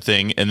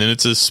thing, and then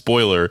it says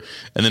spoiler.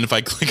 And then if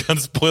I click on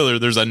spoiler,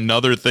 there's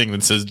another thing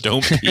that says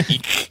don't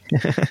peek.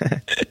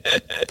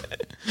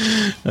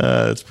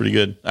 That's pretty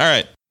good. All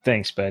right.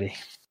 Thanks, buddy.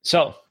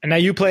 So, and now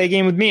you play a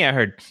game with me, I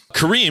heard.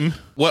 Kareem,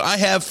 what I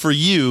have for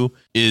you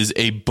is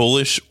a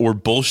bullish or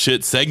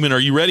bullshit segment. Are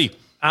you ready?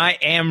 I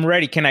am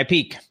ready. Can I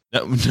peek?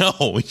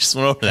 No, we just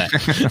went over that.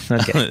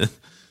 Okay.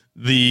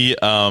 The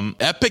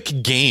Epic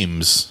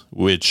Games,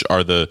 which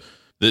are the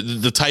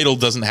title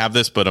doesn't have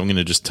this, but I'm going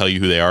to just tell you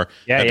who they are.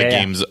 Epic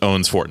Games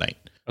owns Fortnite.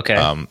 Okay.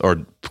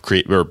 Or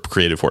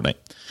created Fortnite.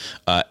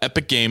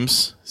 Epic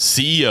Games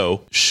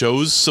CEO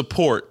shows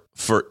support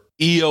for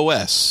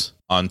EOS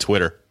on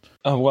Twitter.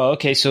 Oh, well,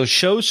 okay. So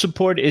show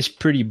support is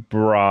pretty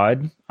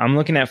broad. I'm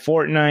looking at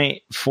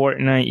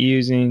Fortnite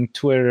using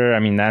Twitter. I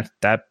mean, that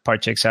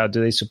part checks out.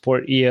 Do they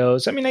support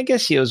EOS? I mean, I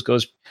guess EOS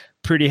goes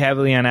pretty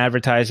heavily on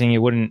advertising.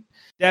 It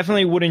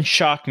definitely wouldn't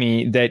shock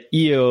me that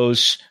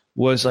EOS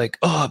was like,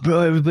 oh, bro,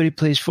 everybody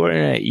plays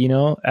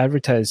Fortnite,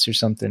 advertised or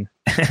something.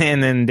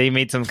 And then they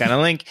made some kind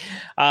of link.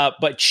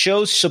 But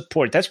show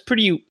support. That's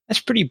pretty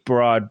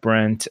broad,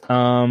 Brent.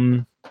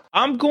 I'm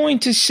going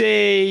to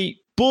say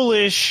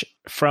bullish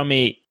from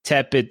a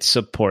tepid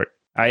support.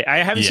 I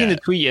haven't seen the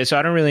tweet yet, so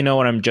I don't really know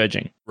what I'm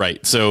judging.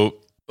 Right. So,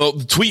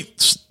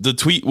 the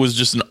tweet was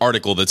just an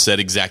article that said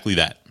exactly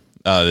that.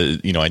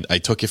 I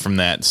took it from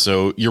that.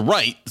 So you're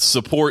right.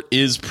 Support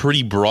is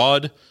pretty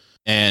broad,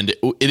 and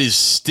it is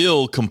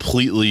still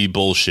completely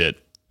bullshit.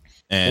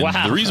 And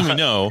the reason we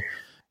know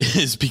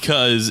is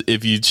because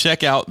if you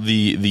check out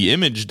the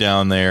image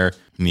down there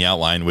in the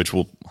outline, which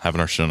we'll have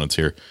in our show notes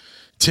here,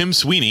 Tim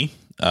Sweeney,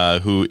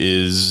 who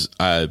is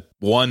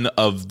one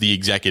of the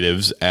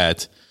executives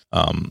at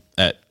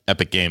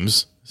Epic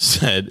Games,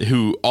 said,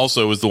 who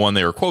also was the one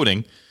they were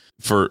quoting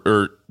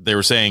they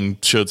were saying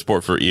showed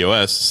support for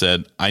EOS,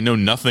 said, I know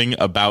nothing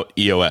about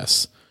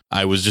EOS.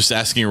 I was just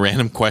asking a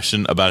random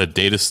question about a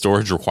data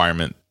storage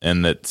requirement,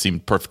 and that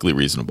seemed perfectly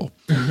reasonable.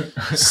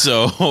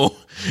 So,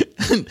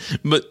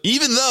 but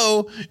even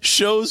though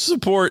shows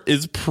support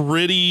is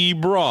pretty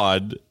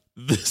broad,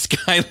 this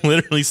guy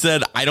literally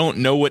said, I don't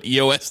know what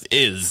EOS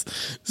is.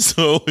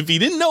 So if he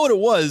didn't know what it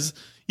was,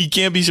 he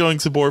can't be showing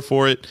support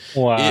for it.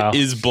 Wow. It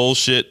is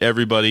bullshit,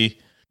 everybody.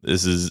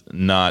 This is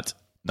not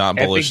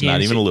bullish,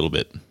 not even a little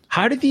bit.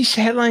 How did these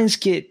headlines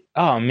get...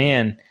 Oh,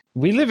 man.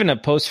 We live in a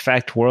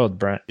post-fact world,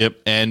 Brent. Yep.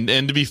 And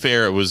to be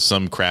fair, it was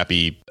some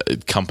crappy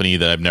company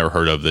that I've never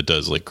heard of that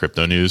does like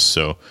crypto news.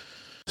 So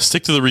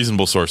stick to the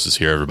reasonable sources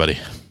here, everybody.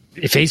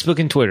 Facebook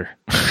and Twitter.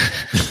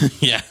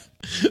 Yeah.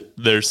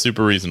 They're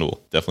super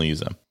reasonable. Definitely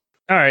use them.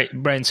 All right,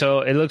 Brent.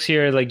 So it looks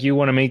here like you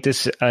want to make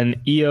this an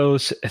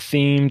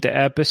EOS-themed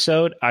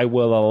episode. I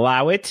will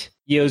allow it.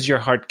 EOS your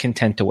heart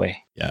content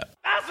away. Yeah.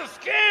 That's a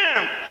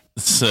scam!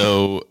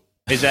 So...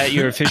 Is that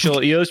your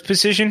official EOS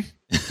position?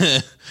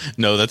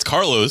 No, that's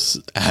Carlos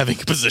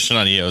having a position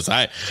on EOS.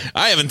 I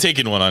haven't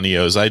taken one on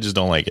EOS. I just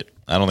don't like it.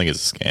 I don't think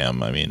it's a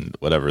scam. I mean,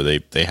 whatever,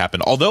 they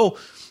happen. Although,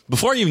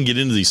 before I even get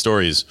into these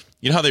stories,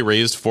 you know how they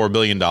raised $4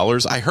 billion?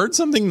 I heard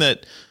something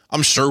that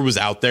I'm sure was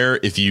out there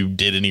if you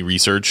did any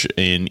research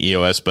in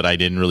EOS, but I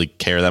didn't really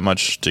care that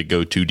much to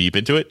go too deep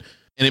into it.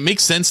 And it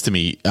makes sense to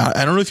me.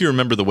 I don't know if you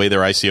remember the way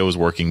their ICO was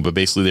working, but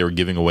basically they were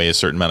giving away a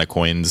certain amount of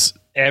coins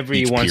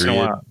every once in a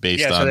while.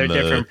 Based so on they're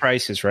different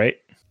prices, right?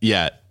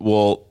 Yeah.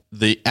 Well,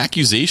 the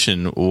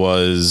accusation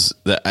was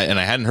that, and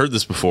I hadn't heard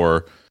this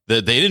before,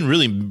 that they didn't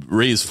really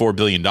raise $4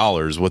 billion.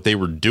 What they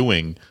were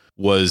doing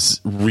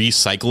was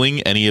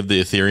recycling any of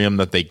the Ethereum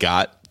that they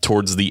got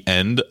towards the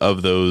end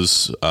of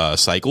those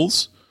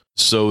cycles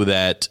so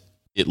that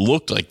it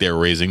looked like they were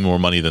raising more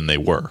money than they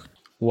were.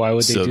 Why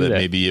would they do that? So that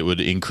maybe it would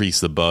increase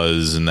the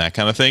buzz and that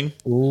kind of thing.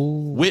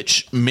 Ooh.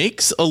 Which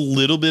makes a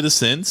little bit of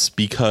sense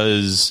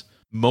because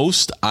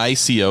most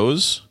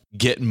ICOs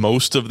get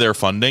most of their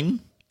funding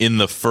in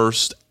the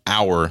first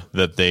hour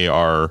that they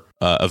are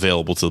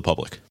available to the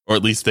public, or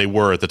at least they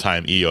were at the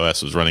time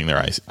EOS was running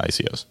their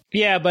ICOs.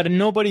 Yeah, but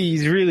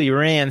nobody's really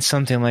ran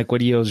something like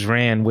what EOS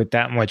ran with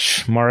that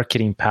much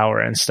marketing power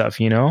and stuff,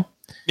 you know?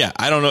 Yeah,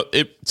 I don't know.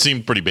 It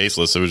seemed pretty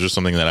baseless. It was just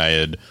something that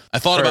I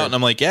thought about, and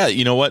I'm like, yeah,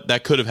 you know what?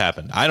 That could have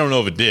happened. I don't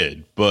know if it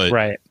did, but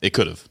it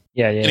could have.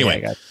 Yeah.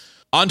 Anyway, Yeah,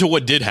 on to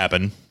what did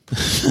happen.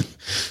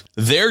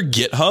 Their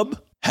GitHub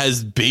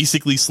has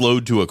basically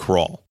slowed to a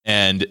crawl.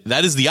 And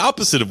that is the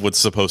opposite of what's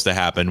supposed to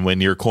happen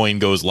when your coin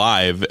goes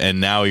live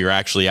and now you're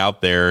actually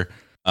out there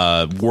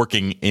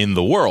working in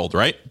the world,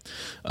 right?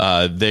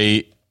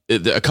 A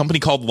company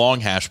called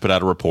Longhash put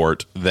out a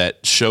report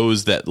that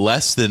shows that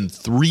less than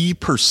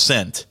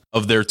 3%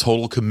 of their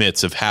total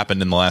commits have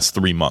happened in the last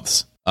 3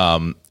 months.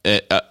 And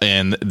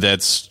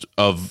that's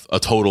of a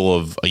total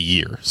of a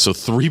year. So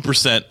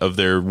 3% of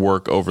their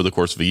work over the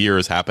course of a year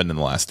has happened in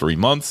the last 3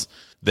 months.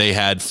 They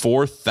had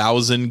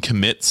 4,000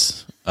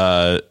 commits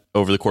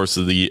over the course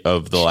of the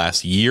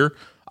last year.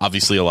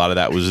 Obviously, a lot of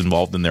that was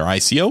involved in their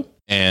ICO,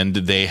 and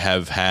they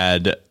have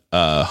had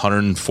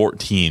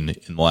 114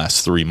 in the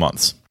last 3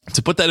 months.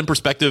 To put that in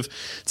perspective,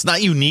 it's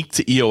not unique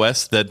to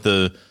EOS that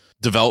the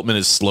development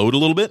is slowed a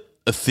little bit.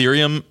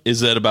 Ethereum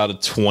is at about a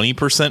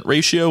 20%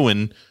 ratio,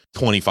 and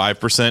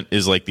 25%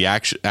 is like the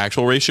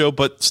actual ratio,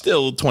 but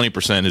still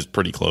 20% is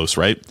pretty close,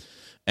 right?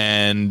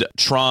 And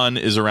Tron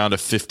is around a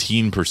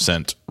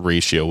 15%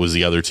 ratio, was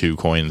the other two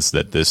coins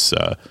that this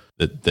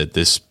that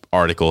this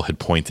article had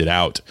pointed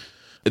out.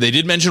 They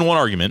did mention one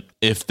argument: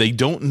 if they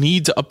don't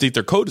need to update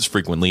their code as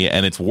frequently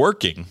and it's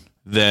working,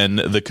 then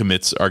the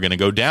commits are going to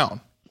go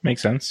down.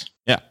 Makes sense.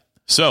 Yeah.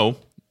 So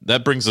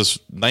that brings us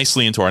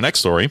nicely into our next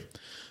story.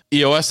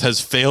 EOS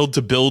has failed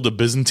to build a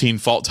Byzantine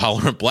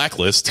fault-tolerant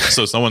blacklist,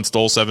 so someone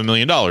stole $7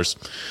 million.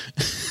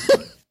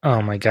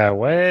 Oh my God,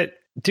 what?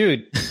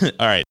 Dude.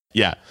 All right,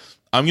 yeah.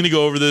 I'm going to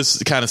go over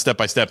this kind of step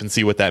by step and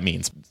see what that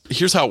means.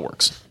 Here's how it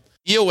works.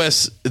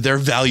 EOS, their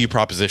value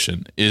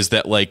proposition is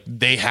that like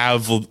they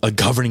have a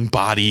governing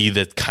body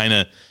that kind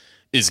of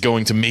is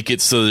going to make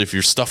it so that if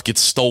your stuff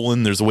gets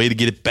stolen, there's a way to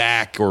get it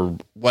back or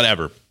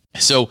whatever.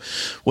 So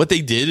what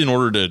they did in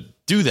order to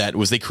do that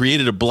was they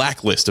created a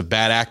blacklist of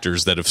bad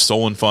actors that have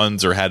stolen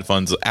funds or had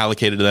funds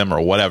allocated to them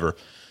or whatever.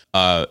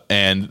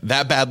 And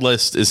that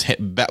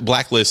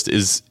blacklist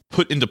is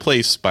put into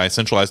place by a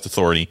centralized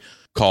authority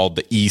called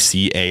the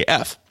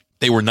ECAF.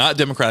 They were not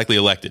democratically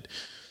elected.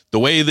 The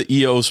way the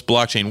EOS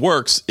blockchain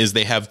works is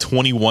they have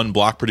 21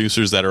 block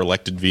producers that are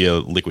elected via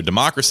liquid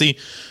democracy.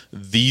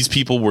 These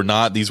people were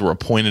not. These were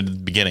appointed at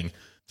the beginning.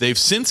 They've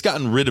since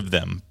gotten rid of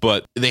them,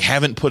 but they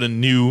haven't put a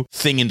new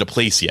thing into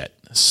place yet.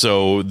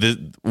 So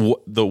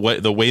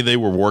the way they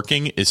were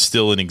working is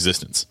still in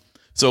existence.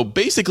 So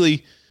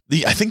basically,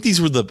 I think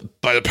these were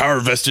by the power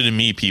vested in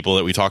me people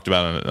that we talked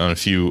about on a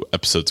few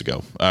episodes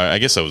ago. I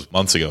guess that was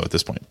months ago at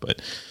this point.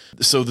 But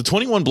so the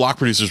 21 block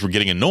producers were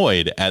getting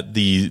annoyed at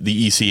the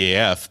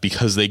ECAF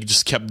because they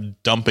just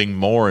kept dumping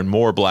more and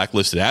more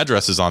blacklisted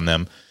addresses on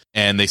them,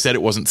 and they said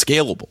it wasn't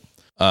scalable.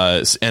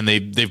 And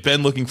they've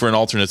been looking for an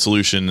alternate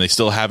solution. They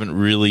still haven't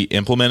really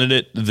implemented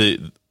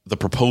it. The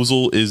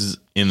proposal is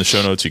in the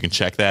show notes. You can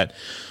check that.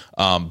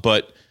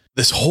 But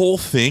this whole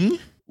thing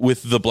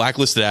with the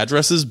blacklisted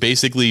addresses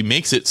basically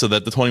makes it so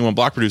that the 21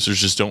 block producers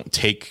just don't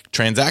take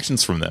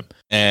transactions from them.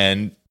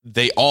 And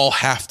they all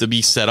have to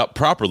be set up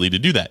properly to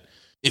do that.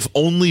 If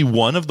only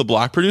one of the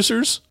block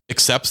producers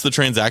accepts the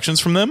transactions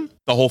from them,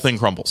 the whole thing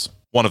crumbles.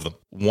 One of them.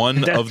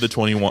 One of the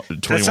 21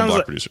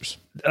 block producers.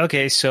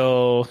 Okay,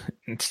 so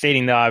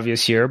stating the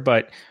obvious here,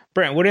 but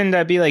Brent, wouldn't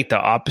that be like the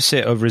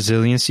opposite of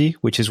resiliency,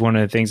 which is one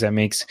of the things that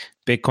makes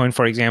Bitcoin,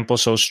 for example,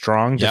 so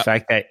strong? The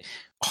fact that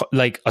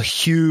like a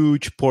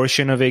huge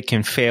portion of it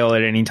can fail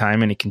at any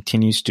time and it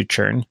continues to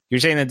churn. You're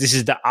saying that this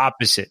is the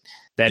opposite,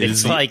 that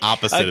it's like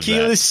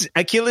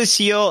Achilles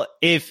heel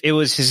if it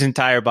was his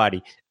entire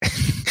body.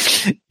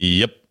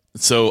 Yep.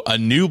 So a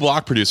new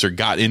block producer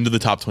got into the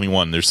top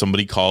 21. There's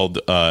somebody called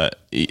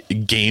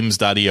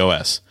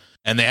games.eos,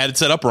 and they had it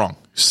set up wrong.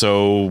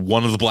 So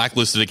one of the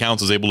blacklisted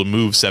accounts was able to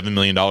move $7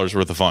 million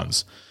worth of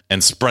funds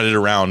and spread it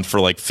around for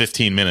like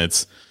 15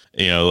 minutes,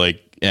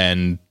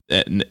 and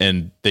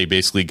they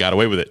basically got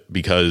away with it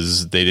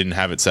because they didn't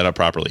have it set up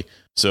properly.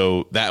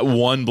 So that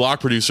one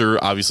block producer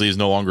obviously is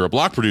no longer a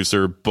block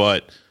producer,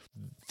 but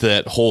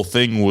that whole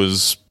thing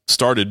was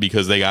started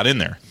because they got in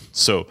there.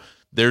 So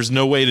there's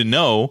no way to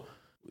know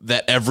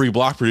that every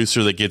block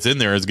producer that gets in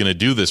there is going to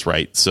do this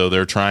right. So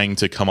they're trying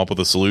to come up with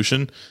a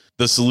solution.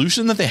 The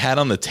solution that they had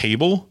on the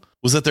table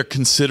was that they're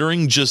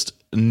considering just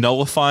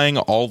nullifying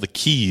all the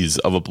keys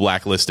of a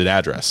blacklisted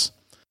address.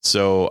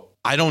 So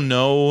I don't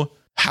know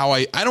how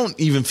I don't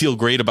even feel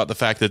great about the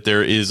fact that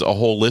there is a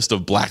whole list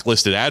of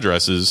blacklisted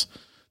addresses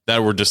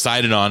that were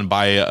decided on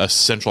by a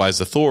centralized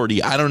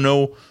authority. I don't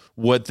know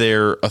what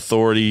their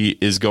authority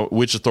is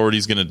which authority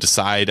is going to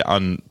decide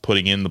on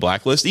putting in the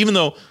blacklist, even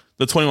though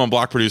the 21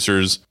 block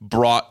producers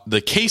brought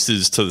the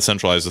cases to the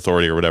centralized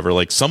authority or whatever.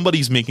 Like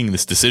somebody's making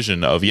this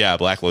decision of,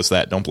 blacklist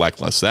that, don't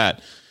blacklist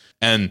that.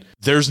 and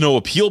there's no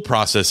appeal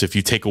process if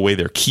you take away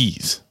their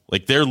keys.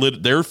 Like they're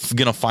going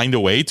to find a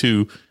way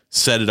to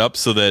set it up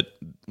so that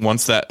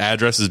once that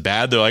address is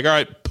bad, they're like, all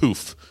right,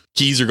 poof,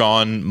 keys are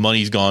gone,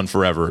 money's gone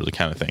forever, the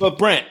kind of thing. But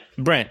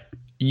Brent,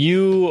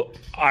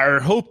 I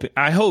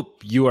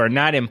hope you are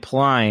not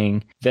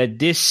implying that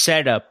this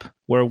setup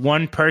where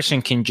one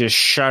person can just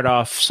shut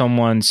off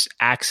someone's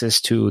access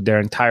to their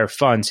entire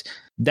funds,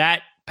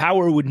 that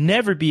power would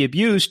never be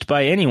abused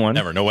by anyone.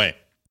 Never, no way.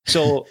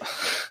 So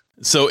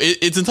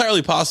it's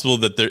entirely possible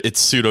that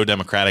it's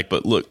pseudo-democratic,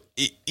 but look,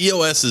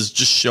 EOS is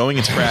just showing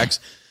its cracks.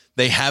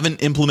 They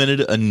haven't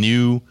implemented a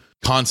new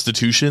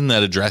constitution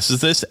that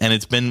addresses this, and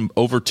it's been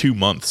over 2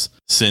 months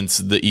since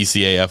the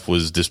ECAF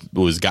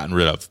was gotten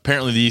rid of.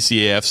 Apparently the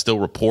ECAF still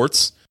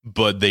reports,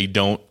 but they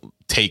don't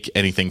take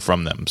anything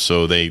from them.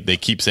 So they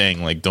keep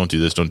saying like, don't do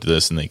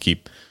this, and they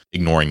keep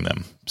ignoring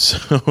them.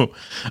 So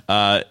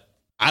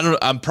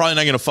I'm probably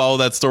not going to follow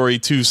that story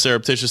too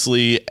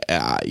surreptitiously.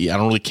 I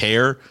don't really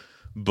care,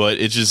 but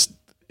it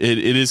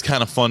is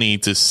kind of funny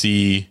to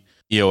see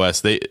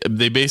EOS. They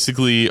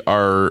basically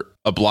are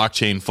a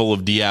blockchain full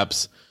of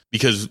DApps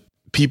because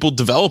people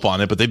develop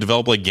on it, but they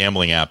develop like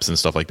gambling apps and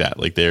stuff like that.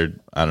 Like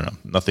I don't know,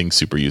 nothing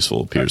super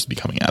useful appears to be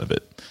coming out of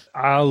it.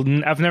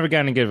 I've never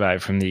gotten a good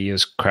vibe from the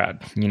EOS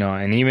crowd,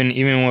 and even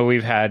when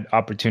we've had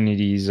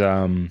opportunities,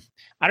 I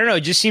don't know,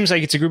 it just seems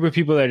like it's a group of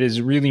people that is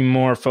really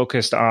more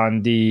focused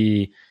on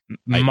the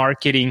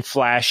marketing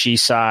flashy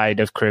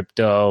side of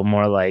crypto,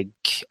 more like,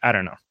 I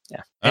don't know.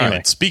 Yeah. Anyway. All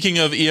right. Speaking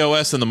of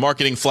EOS and the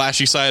marketing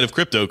flashy side of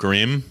crypto,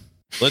 Kareem,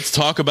 let's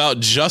talk about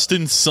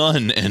Justin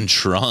Sun and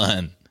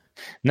Tron.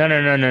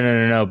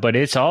 No. But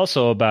it's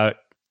also about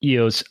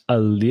EOS a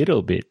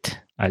little bit.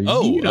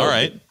 All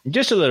right.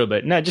 Just a little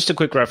bit. No, just a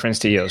quick reference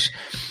to EOS.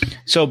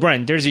 So,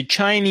 Brent, there's a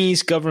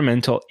Chinese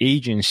governmental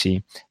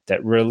agency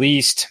that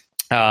released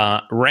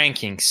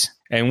rankings.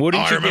 And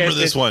wouldn't you remember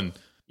this one.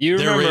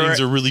 Their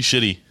ratings are really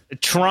shitty.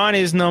 Tron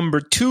is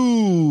number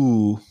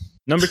two.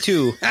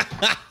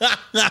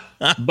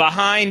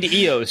 Behind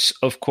EOS,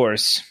 of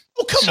course.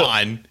 Oh, come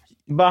on.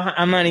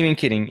 I'm not even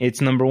kidding.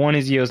 It's number one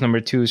is EOS, number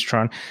two is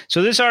Tron.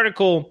 So this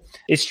article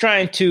is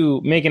trying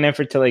to make an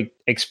effort to like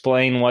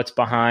explain what's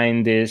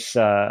behind this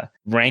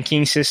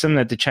ranking system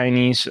that the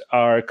Chinese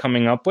are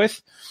coming up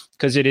with,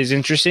 because it is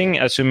interesting,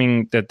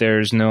 assuming that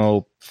there's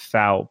no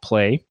foul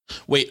play.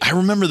 Wait, I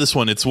remember this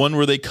one. It's one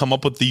where they come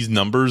up with these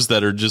numbers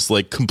that are just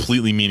like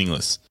completely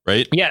meaningless,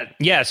 right?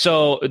 Yeah.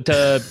 So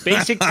the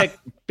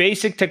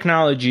basic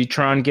technology,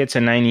 Tron gets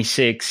a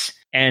 96.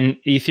 And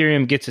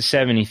Ethereum gets a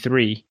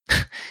 73,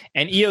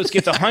 and EOS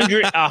gets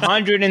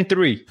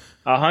 103.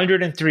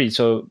 103,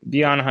 so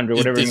beyond 100,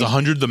 whatever. Is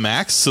 100 the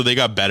max? So they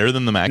got better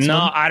than the maximum?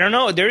 No, I don't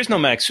know. There is no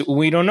max.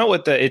 We don't know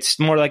what it's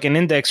more like an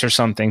index or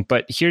something.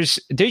 But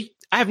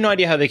I have no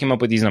idea how they came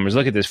up with these numbers.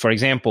 Look at this. For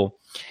example,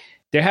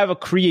 they have a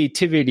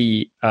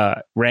creativity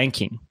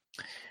ranking.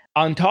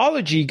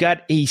 Ontology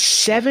got a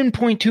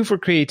 7.2 for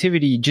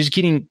creativity, just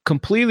getting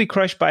completely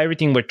crushed by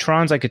everything. But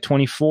Tron's like a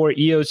 24,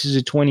 EOS is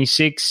a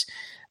 26.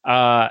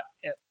 All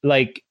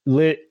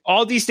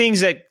these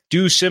things that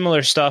do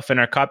similar stuff and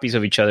are copies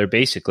of each other,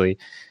 basically.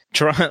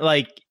 Tron,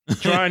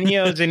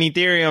 EOS, and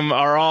Ethereum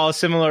are all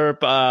similar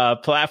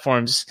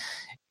platforms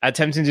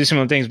attempting to do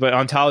similar things, but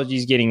Ontology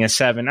is getting a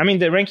 7. I mean,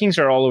 the rankings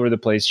are all over the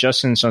place.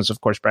 Justin Sun's, of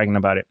course, bragging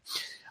about it.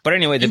 But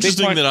anyway, the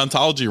interesting big point, that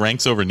Ontology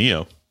ranks over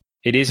Neo.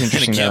 It is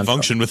interesting. And it can't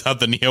function without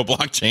the Neo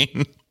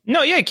blockchain.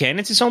 No, yeah, it can.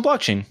 It's its own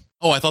blockchain.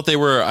 Oh, I thought they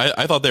were.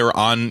 I thought they were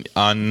on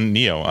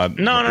Neo.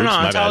 No.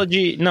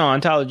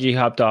 Ontology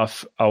hopped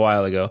off a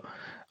while ago.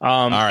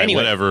 All right,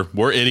 anyway. Whatever.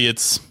 We're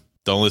idiots.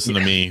 Don't listen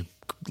to me.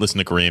 Listen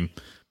to Kareem.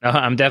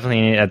 I'm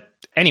definitely.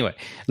 Anyway,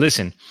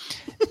 listen.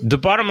 The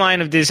bottom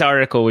line of this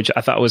article, which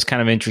I thought was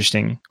kind of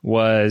interesting,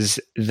 was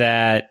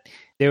that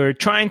they were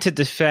trying to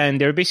defend.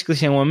 They were basically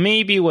saying, well,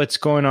 maybe what's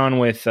going on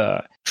with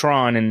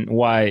Tron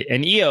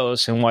and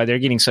EOS and why they're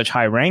getting such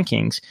high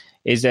rankings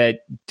is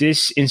that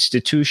this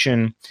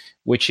institution,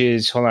 which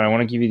is, hold on, I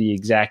want to give you the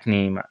exact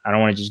name. I don't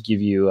want to just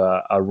give you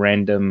a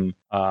random,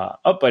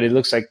 but it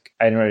looks like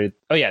I didn't write it.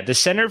 Oh yeah, the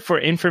Center for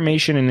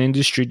Information and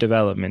Industry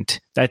Development.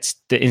 That's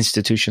the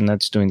institution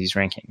that's doing these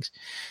rankings.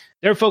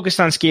 They're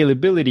focused on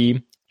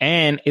scalability,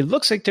 and it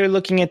looks like they're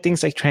looking at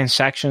things like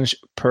transactions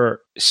per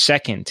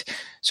second.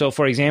 So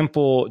for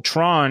example,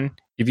 Tron,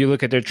 if you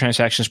look at their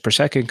transactions per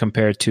second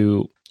compared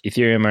to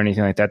Ethereum or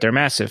anything like that, they're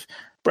massive.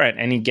 Brett,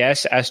 any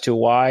guess as to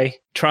why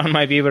Tron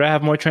might be able to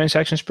have more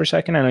transactions per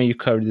second? I know you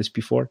covered this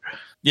before.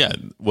 Yeah,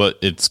 well,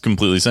 it's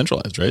completely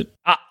centralized, right?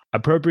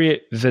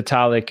 Appropriate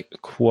Vitalik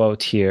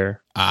quote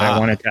here that I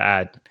wanted to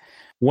add.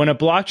 When a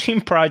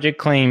blockchain project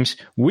claims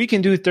we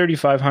can do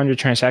 3,500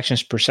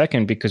 transactions per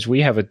second because we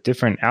have a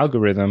different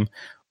algorithm,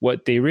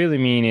 what they really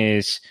mean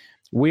is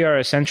we are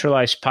a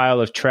centralized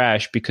pile of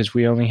trash because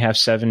we only have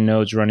 7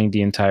 nodes running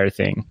the entire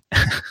thing.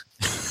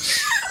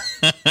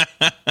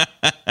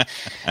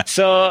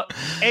 So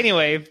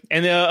anyway,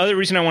 and the other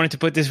reason I wanted to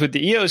put this with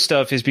the EOS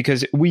stuff is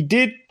because we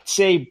did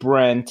say,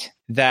 Brent,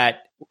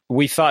 that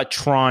we thought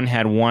Tron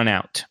had won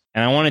out.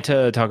 And I wanted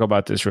to talk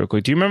about this real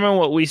quick. Do you remember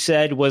what we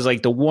said was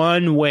like the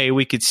one way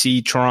we could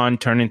see Tron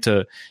turn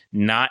into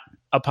not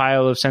a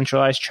pile of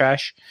centralized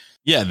trash?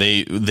 Yeah,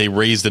 they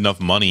raised enough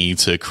money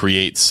to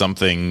create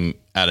something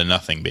out of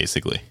nothing,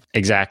 basically.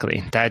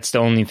 Exactly. That's the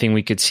only thing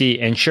we could see.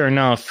 And sure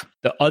enough,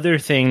 the other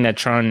thing that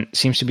Tron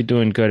seems to be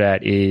doing good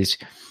at is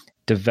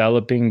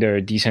developing their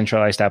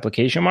decentralized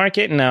application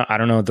market. Now, I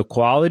don't know the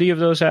quality of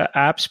those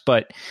apps,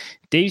 but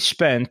they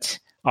spent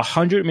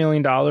 $100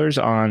 million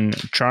on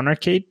Tron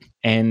Arcade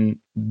and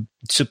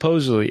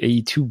supposedly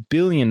a $2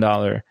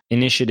 billion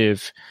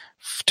initiative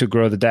to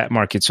grow the debt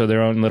market. So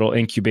their own little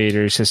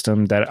incubator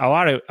system that a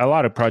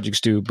lot of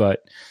projects do.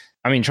 But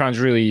I mean, Tron's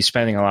really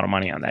spending a lot of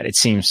money on that, it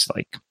seems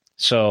like.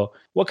 So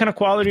what kind of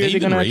quality are they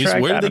going to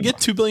attract? Where did they get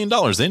 $2 billion?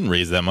 They didn't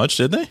raise that much,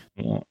 did they?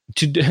 Well,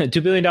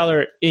 $2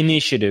 billion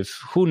initiative.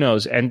 Who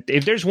knows? And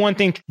if there's one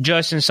thing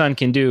Justin Sun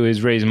can do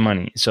is raise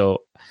money.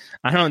 So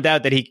I don't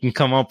doubt that he can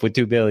come up with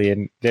 $2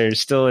 billion. There's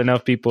still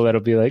enough people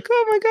that'll be like,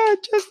 oh my God,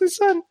 Justin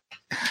Sun.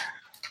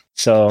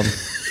 So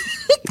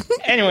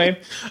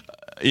anyway.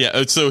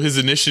 Yeah. So his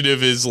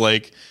initiative is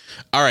like,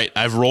 all right,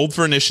 I've rolled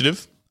for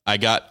initiative. I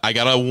got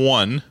a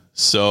 1.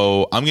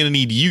 So I'm going to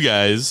need you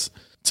guys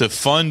to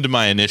fund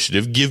my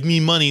initiative. Give me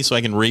money so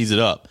I can raise it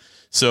up.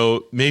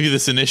 So maybe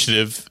this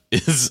initiative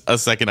is a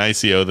second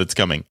ICO that's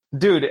coming.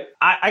 Dude,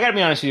 I got to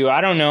be honest with you.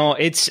 I don't know.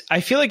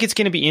 I feel like it's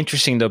going to be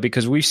interesting, though,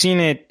 because we've seen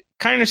it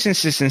kind of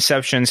since its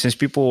inception, since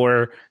people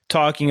were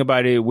talking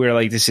about it. We're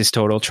like, this is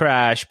total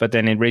trash, but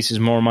then it raises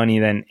more money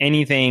than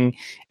anything.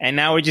 And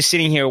now we're just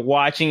sitting here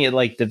watching it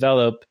like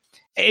develop.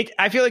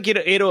 I feel like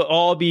it'll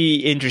all be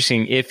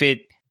interesting. If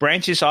it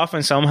branches off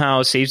and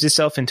somehow saves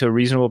itself into a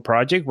reasonable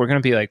project, we're going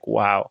to be like,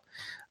 wow.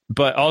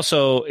 But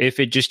also,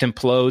 if it just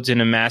implodes in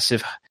a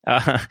massive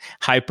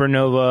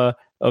hypernova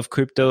of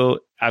crypto,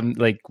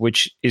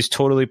 which is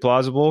totally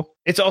plausible,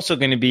 it's also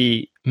going to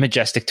be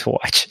majestic to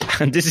watch.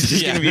 This is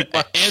just going to be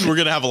fun. And we're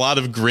going to have a lot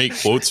of great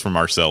quotes from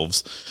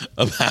ourselves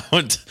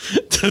about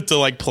to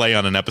like play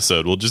on an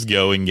episode. We'll just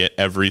go and get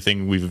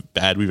everything we've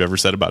ever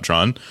said about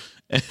Tron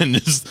and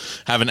just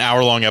have an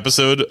hour-long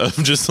episode of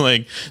just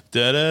like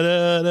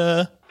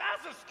da-da-da-da.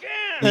 That's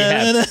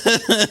a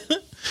scam! Yeah.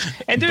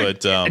 And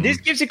dude, this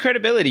gives it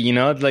credibility,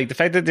 like the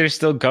fact that there's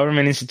still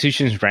government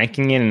institutions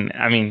ranking it. And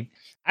I mean,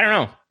 I don't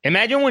know.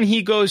 Imagine when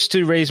he goes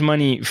to raise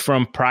money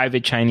from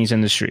private Chinese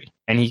industry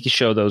and he can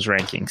show those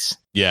rankings.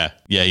 Yeah,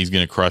 he's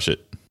going to crush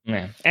it.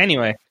 Yeah.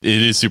 Anyway.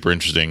 It is super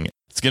interesting.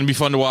 It's going to be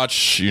fun to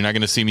watch. You're not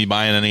going to see me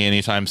buying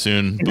anytime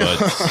soon. But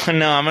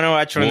no, I'm going to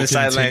watch from the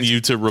sidelines. We'll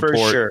continue to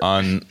report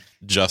on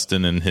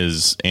Justin and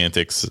his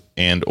antics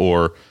and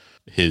or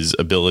his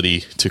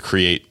ability to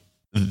create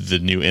the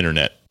new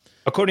internet.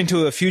 According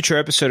to a future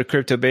episode of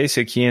Crypto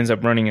Basic, he ends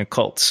up running a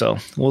cult. So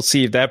we'll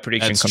see if that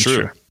prediction comes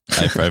true.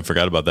 I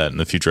forgot about that in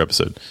the future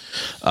episode.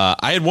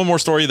 I had one more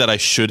story that I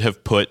should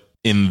have put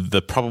in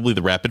probably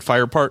the rapid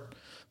fire part,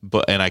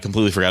 and I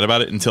completely forgot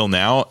about it until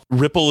now.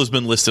 Ripple has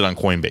been listed on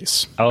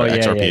Coinbase.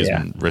 XRP has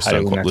been listed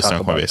on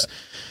Coinbase.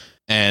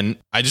 And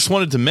I just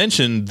wanted to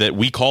mention that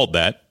we called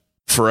that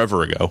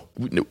forever ago.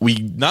 We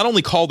not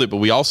only called it, but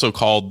we also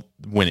called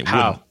when it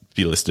wouldn't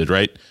be listed,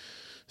 right?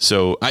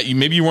 So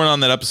maybe you weren't on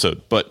that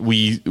episode, but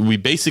we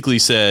basically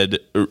said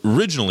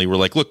originally, we're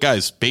like, look,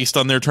 guys, based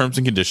on their terms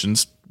and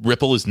conditions,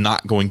 Ripple is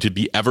not going to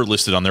be ever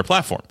listed on their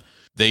platform.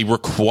 They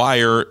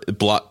require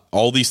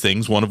all these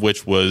things, one of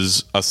which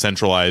was a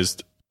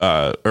centralized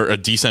or a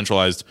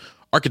decentralized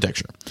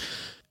architecture.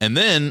 And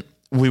then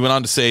we went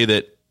on to say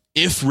that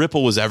if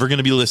Ripple was ever going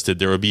to be listed,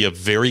 there would be a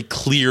very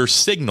clear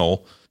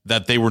signal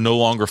that they were no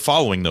longer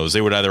following those.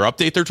 They would either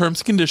update their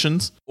terms and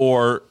conditions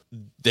or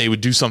they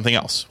would do something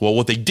else. Well,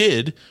 what they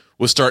did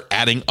was start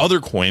adding other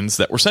coins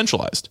that were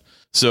centralized.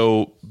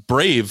 So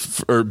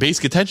Brave or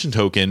Basic Attention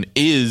Token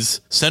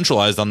is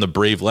centralized on the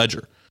Brave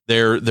ledger.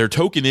 Their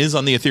token is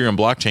on the Ethereum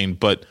blockchain,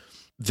 but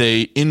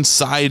they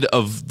inside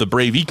of the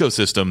Brave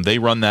ecosystem, they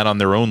run that on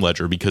their own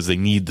ledger because they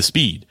need the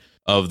speed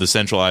of the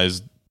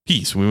centralized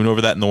piece. We went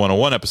over that in the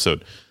 101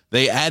 episode.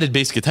 They added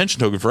Basic Attention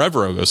Token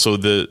forever ago. So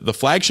the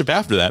flagship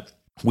after that,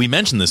 we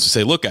mentioned this to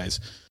say, look, guys,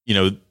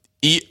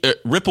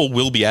 Ripple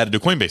will be added to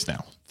Coinbase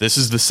now. This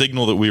is the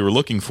signal that we were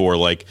looking for.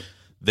 Like,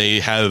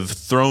 they have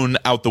thrown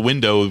out the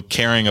window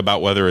caring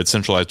about whether it's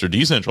centralized or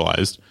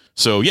decentralized.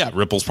 So yeah,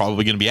 Ripple's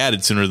probably going to be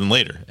added sooner than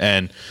later.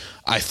 And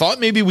I thought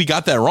maybe we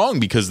got that wrong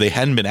because they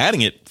hadn't been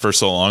adding it for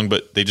so long,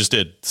 but they just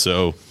did.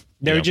 So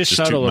they were just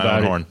subtle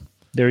about it.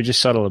 They were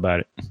just subtle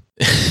about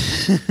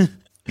it.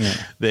 Yeah.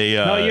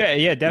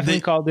 They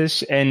definitely called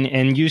this,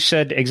 and you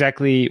said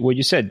exactly what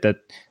you said, that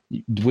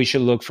we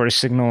should look for a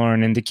signal or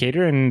an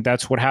indicator, and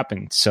that's what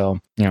happened. So,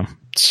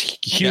 it's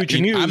huge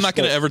news. I'm not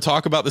going to ever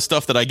talk about the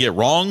stuff that I get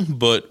wrong,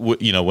 but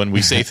when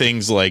we say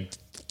things like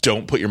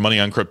 "Don't put your money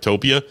on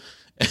Cryptopia,"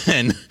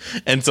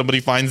 and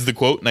somebody finds the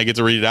quote and I get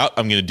to read it out,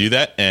 I'm going to do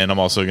that, and I'm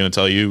also going to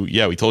tell you,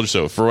 yeah, we told you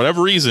so. For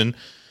whatever reason,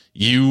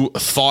 you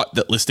thought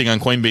that listing on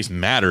Coinbase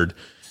mattered,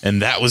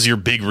 and that was your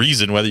big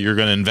reason whether you're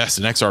going to invest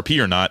in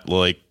XRP or not.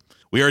 Like,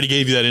 we already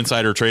gave you that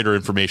insider trader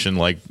information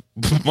like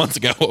months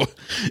ago.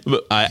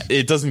 But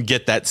it doesn't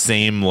get that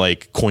same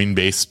like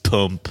Coinbase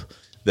pump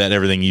that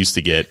everything used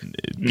to get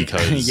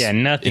because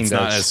nothing it's does.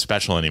 not as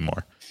special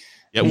anymore.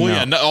 Yeah,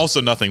 well, also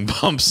nothing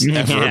bumps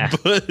ever,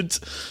 but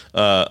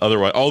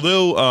otherwise.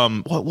 Although,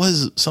 what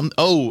was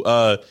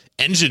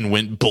Engine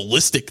went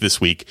ballistic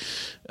this week,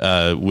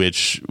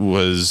 which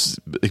was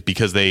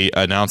because they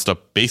announced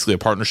basically a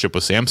partnership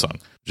with Samsung,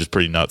 which is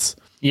pretty nuts.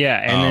 Yeah,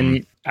 and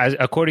then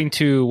according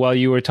to while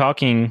you were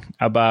talking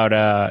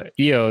about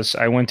EOS,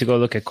 I went to go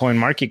look at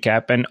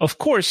CoinMarketCap, and of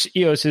course,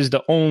 EOS is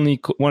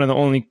one of the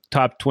only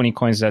top 20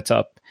 coins that's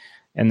up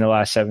in the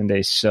last 7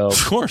 days. So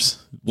of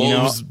course, well,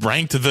 it was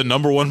ranked the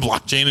number one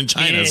blockchain in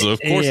China, so of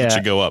course it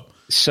should go up.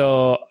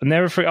 So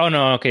never forget. Oh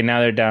no, okay,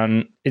 now they're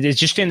down. It's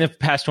just in the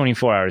past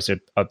 24 hours, they're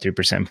up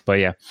 3%. But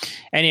yeah,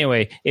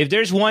 anyway, if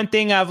there's one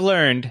thing I've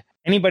learned,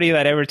 anybody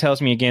that ever tells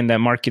me again that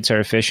markets are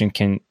efficient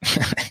can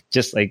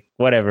just like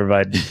whatever,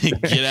 bud.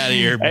 Get out of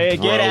here, bro.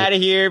 Get out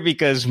of here,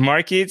 because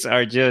markets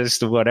are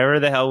just whatever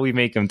the hell we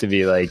make them to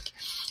be. Like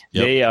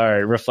they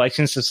are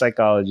reflections of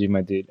psychology,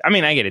 my dude. I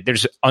mean, I get it.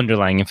 There's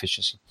underlying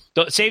efficiency.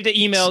 Don't save the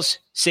emails.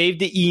 Save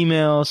the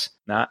emails.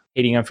 Not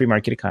hating on free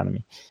market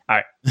economy. All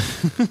right.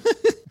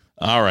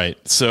 All right.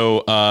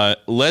 So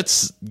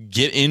let's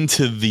get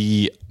into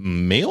the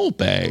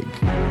mailbag.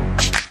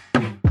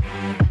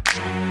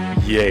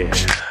 Yeah.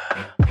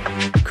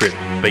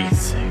 Crypto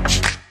Basic.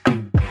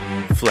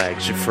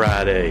 Flagship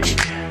Friday.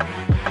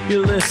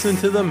 You listen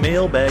to the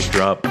mailbag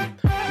drop,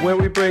 where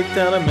we break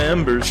down a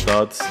member's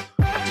thoughts.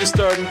 Just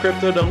starting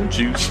crypto, don't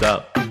you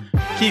stop.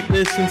 Keep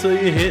listening till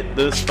you hit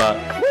the spot.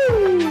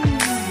 Woo!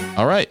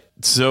 All right.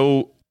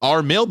 So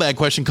our mailbag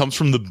question comes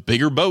from the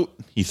Bigger Boat.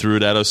 He threw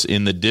it at us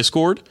in the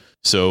Discord.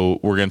 So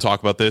we're going to talk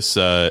about this.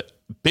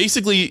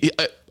 Basically,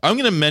 I'm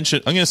going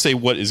to say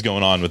what is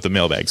going on with the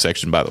mailbag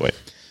section, by the way.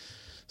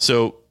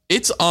 So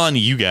it's on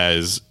you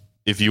guys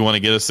if you want to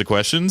get us the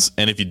questions.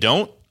 And if you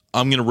don't,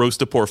 I'm going to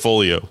roast a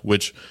portfolio,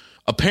 which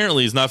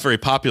apparently is not very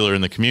popular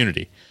in the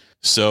community.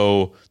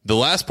 So the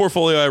last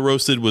portfolio I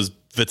roasted was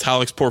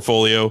Vitalik's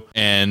portfolio,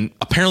 and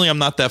apparently I'm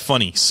not that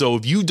funny. So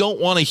if you don't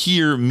want to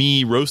hear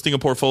me roasting a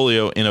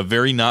portfolio in a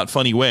very not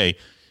funny way,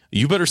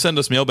 you better send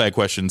us mailbag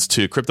questions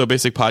to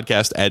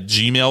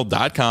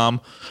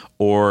cryptobasicpodcast@gmail.com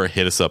or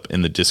hit us up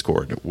in the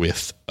Discord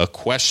with a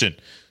question.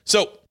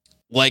 So,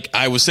 like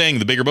I was saying,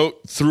 the Bigger Boat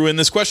threw in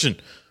this question.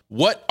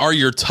 What are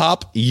your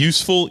top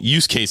useful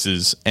use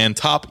cases and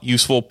top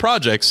useful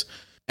projects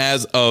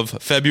as of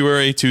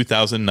February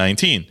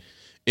 2019?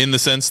 In the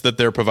sense that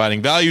they're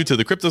providing value to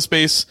the crypto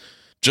space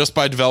just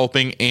by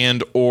developing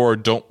and or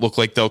don't look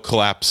like they'll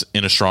collapse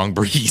in a strong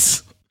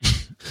breeze.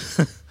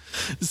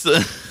 So,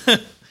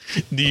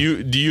 do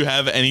you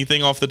have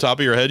anything off the top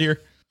of your head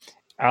here?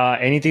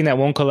 Anything that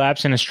won't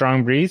collapse in a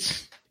strong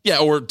breeze? Yeah,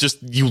 or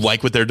just you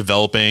like what they're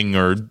developing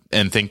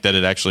and think that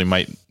it actually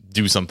might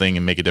do something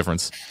and make a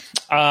difference.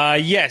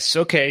 Yes.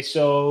 Okay.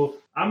 So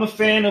I'm a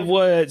fan of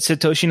what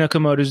Satoshi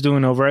Nakamoto is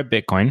doing over at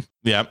Bitcoin.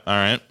 Yeah. All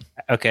right.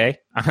 Okay.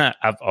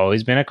 I've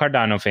always been a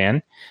Cardano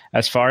fan.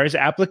 As far as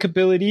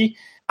applicability,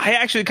 I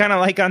actually kind of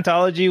like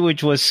Ontology,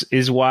 which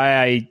is why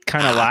I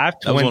kind of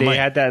laughed when they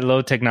had that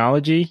low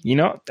technology. You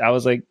know, I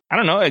was like, I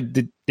don't know.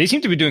 They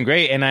seem to be doing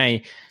great.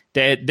 And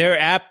their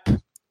app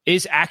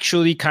is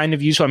actually kind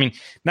of useful. I mean,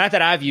 not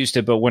that I've used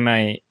it, but when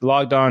I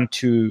logged on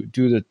to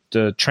do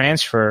the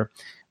transfer,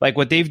 like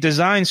what they've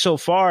designed so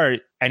far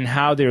and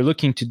how they're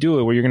looking to do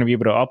it, where you're going to be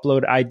able to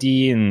upload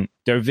ID, and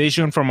their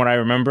vision, from what I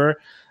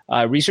remember,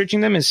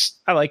 researching them, is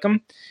I like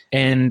them.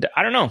 And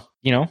I don't know,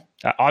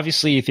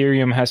 obviously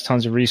Ethereum has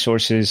tons of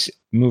resources,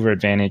 mover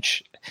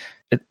advantage.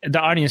 The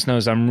audience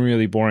knows I'm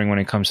really boring when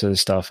it comes to this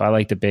stuff. I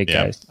like the big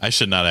guys. I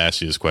should not ask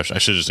you this question. I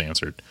should have just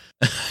answered,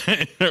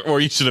 or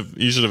you should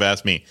have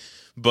asked me.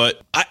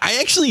 But I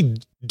actually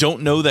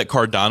don't know that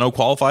Cardano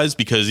qualifies,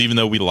 because even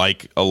though we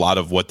like a lot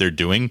of what they're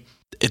doing,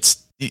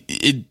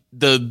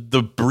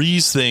 the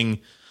breeze thing.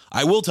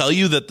 I will tell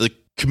you that the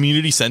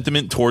community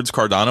sentiment towards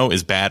Cardano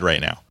is bad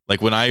right now.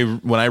 Like when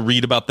I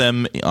read about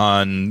them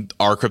on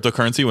our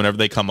cryptocurrency, whenever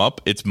they come up,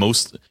 it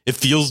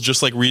feels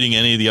just like reading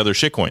any of the other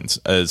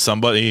shitcoins.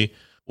 Somebody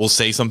will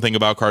say something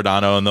about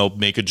Cardano and they'll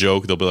make a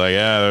joke. They'll be like,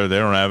 yeah, they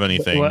don't have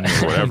anything or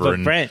whatever.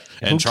 And, Brent,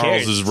 and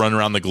Charles cares? is running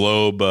around the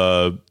globe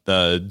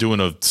doing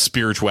a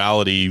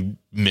spirituality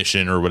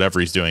mission or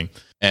whatever he's doing.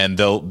 And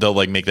they'll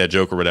like make that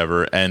joke or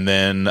whatever. And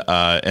then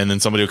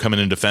somebody will come in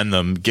and defend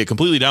them, get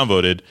completely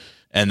downvoted.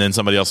 And then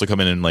somebody else will come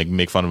in and like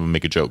make fun of them and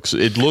make a joke. So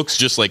it looks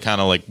just like kind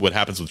of like what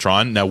happens with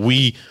Tron. Now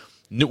we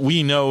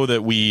know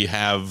that we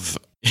have,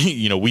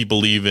 we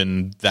believe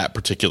in that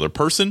particular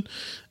person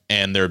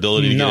and their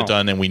ability to get it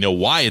done. And we know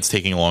why it's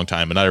taking a long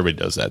time, but not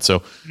everybody does that.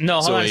 So hold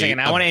on a second.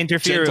 I want to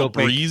interfere real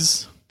quick.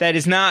 Breeze. That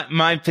is not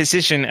my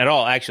position at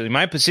all, actually.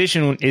 My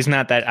position is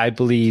not that I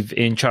believe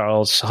in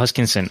Charles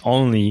Hoskinson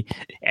only.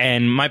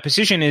 And my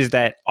position is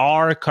that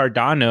our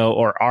Cardano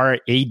or our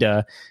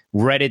ADA,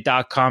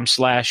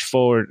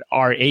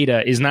 reddit.com//our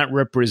ADA, is not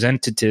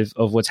representative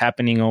of what's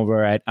happening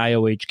over at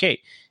IOHK.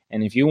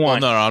 And if you Well,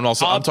 want, no, I'm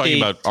talking updates-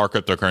 about our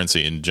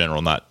cryptocurrency in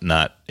general, not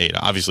ADA.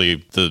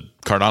 Obviously, the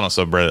Cardano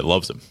subreddit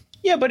loves him.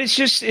 Yeah, but it's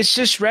just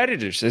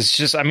Redditors. It's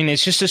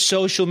just a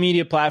social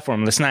media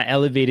platform. Let's not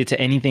elevate it to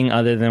anything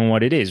other than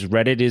what it is.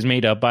 Reddit is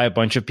made up by a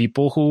bunch of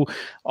people who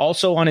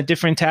also on a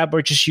different tab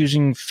are just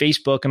using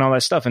Facebook and all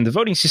that stuff. And the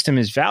voting system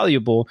is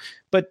valuable,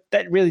 but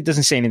that really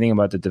doesn't say anything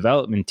about the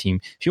development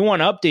team. If you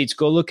want updates,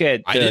 go look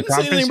at I didn't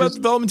say anything about the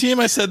development team.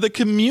 I said the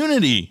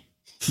community.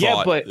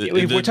 Yeah, but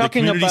if we're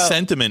talking the community about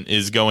sentiment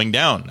is going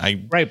down.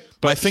 Right,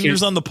 My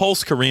fingers on the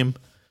pulse, Kareem.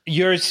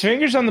 your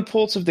fingers on the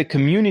pulse of the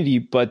community,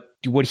 but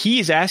what he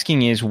is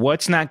asking is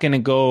what's not going to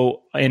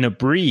go in a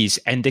breeze.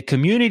 And the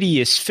community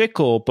is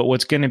fickle, but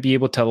what's going to be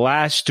able to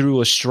last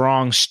through a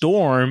strong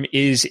storm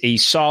is a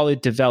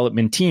solid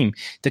development team.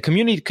 The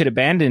community could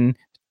abandon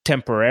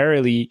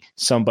temporarily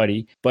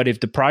somebody, but if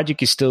the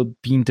project is still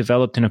being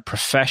developed in a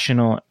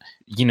professional,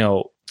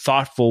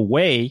 thoughtful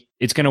way,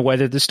 it's going to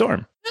weather the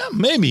storm. Yeah,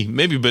 maybe.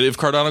 But if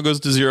Cardano goes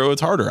to zero,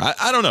 it's harder.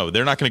 I don't know.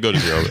 They're not going to go to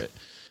zero.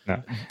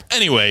 No.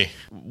 Anyway,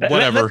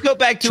 whatever. Let's go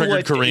back to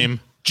Triggered what Kareem.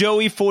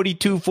 Joey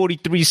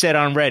 4243 said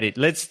on Reddit.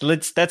 Let's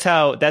that's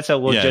how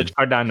we'll judge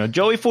Cardano.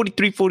 Joey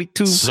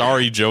 4342.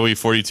 Sorry, Joey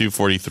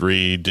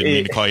 4243. Didn't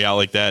mean to call you out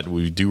like that.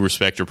 We do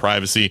respect your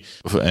privacy,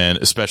 and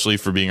especially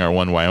for being our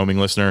one Wyoming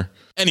listener.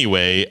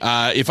 Anyway,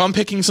 if I'm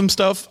picking some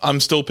stuff, I'm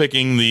still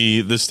picking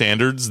the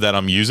standards that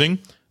I'm using.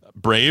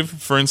 Brave,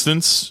 for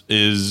instance,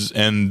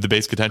 and the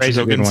base contention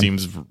token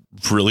seems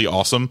really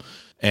awesome.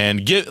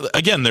 And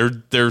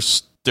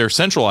they're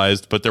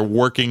centralized, but they're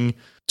working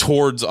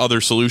towards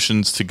other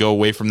solutions to go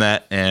away from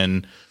that.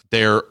 And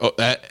they're,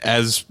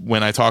 as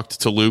when I talked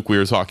to Luke, we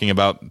were talking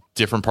about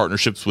different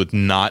partnerships with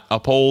not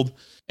Uphold.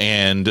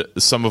 And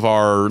some of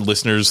our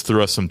listeners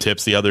threw us some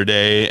tips the other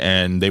day,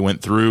 and they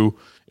went through.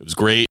 It was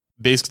great.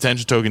 Base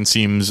contention token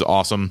seems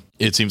awesome.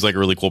 It seems like a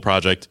really cool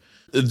project.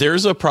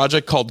 There's a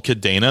project called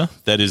Kadena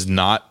that is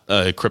not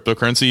a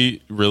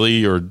cryptocurrency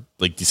really, or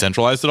like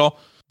decentralized at all,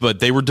 but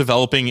they were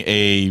developing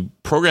a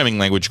programming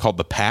language called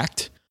the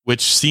Pact,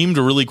 which seemed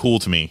really cool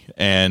to me.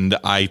 And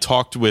I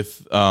talked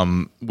with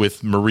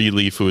Marie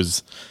Leaf, who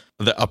is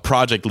a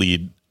project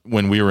lead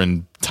when we were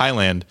in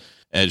Thailand,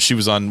 and she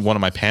was on one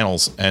of my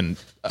panels, and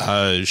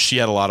she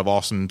had a lot of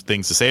awesome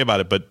things to say about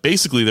it. But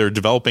basically, they're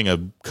developing a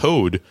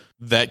code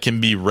that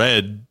can be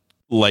read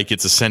like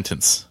it's a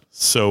sentence.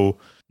 So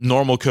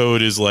normal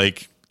code is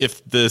like,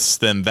 if this,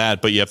 then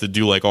that, but you have to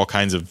do like all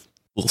kinds of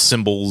little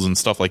symbols and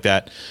stuff like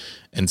that.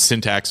 And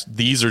syntax,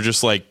 these are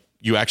just like,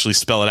 you actually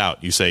spell it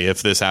out. You say,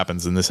 if this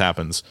happens, then this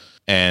happens.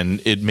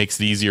 And it makes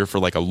it easier for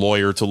like a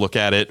lawyer to look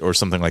at it or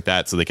something like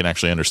that, so they can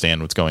actually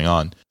understand what's going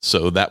on.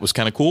 So that was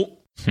kind of cool.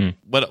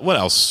 What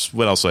else?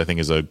 What else do I think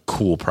is a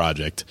cool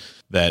project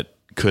that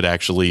could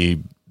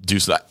actually do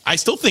so? I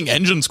still think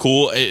Engine's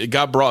cool. It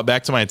got brought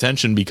back to my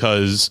attention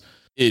because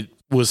it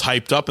was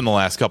hyped up in the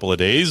last couple of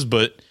days,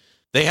 but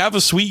they have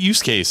a sweet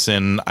use case,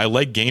 and I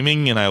like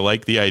gaming, and I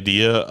like the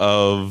idea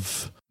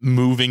of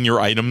moving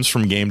your items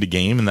from game to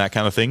game and that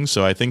kind of thing.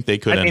 So I think they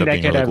could end up being really cool.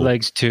 I think that could have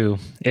legs too.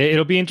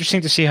 It'll be interesting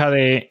to see how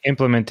they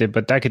implement it,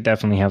 but that could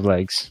definitely have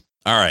legs.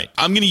 All right.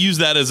 I'm going to use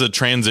that as a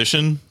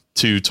transition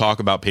to talk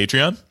about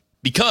Patreon,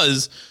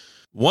 because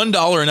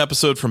 $1 an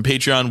episode from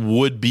Patreon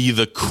would be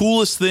the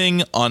coolest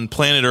thing on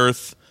planet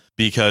Earth,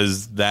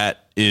 because that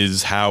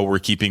is how we're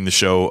keeping the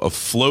show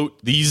afloat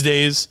these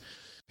days.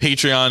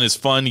 Patreon is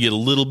fun. You get a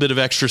little bit of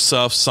extra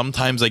stuff.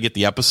 Sometimes I get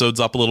the episodes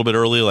up a little bit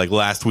early. Like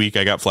last week,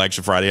 I got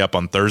Flagship Friday up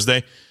on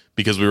Thursday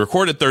because we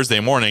recorded Thursday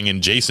morning,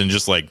 and Jason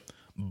just like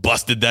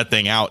busted that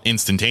thing out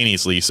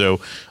instantaneously. So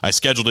I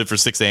scheduled it for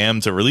 6 a.m.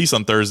 to release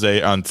on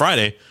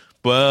Friday.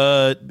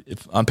 But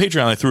on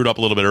Patreon, I threw it up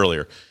a little bit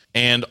earlier.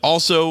 And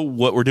also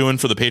what we're doing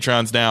for the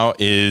Patreons now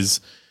is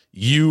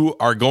you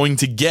are going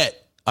to get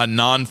a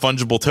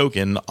non-fungible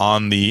token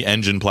on the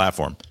Engine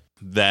platform.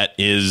 That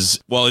is,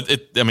 well,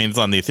 it's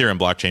on the Ethereum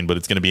blockchain, but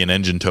it's going to be an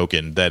Engine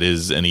token that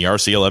is an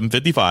ERC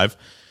 1155,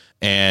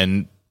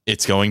 and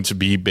it's going to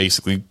be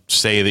basically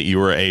say that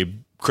you are a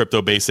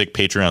Crypto Basic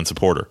Patreon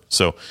supporter.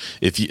 So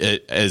if you,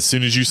 as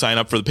soon as you sign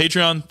up for the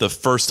Patreon, the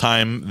first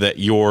time that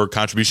your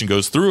contribution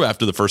goes through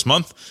after the first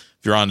month,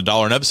 if you're on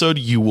 $1 an episode,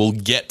 you will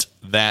get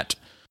that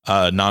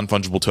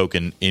non-fungible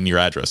token in your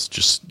address.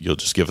 You'll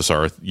just give us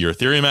your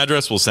Ethereum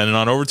address. We'll send it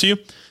on over to you,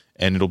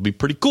 and it'll be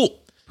pretty cool.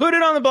 Put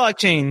it on the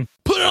blockchain.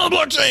 Put it on the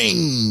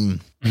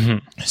blockchain.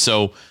 Mm-hmm.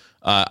 So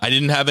I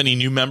didn't have any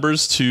new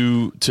members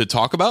to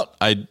talk about.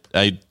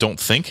 I don't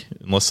think,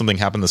 unless something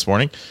happened this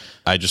morning.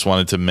 I just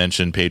wanted to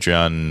mention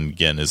Patreon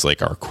again is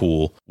like our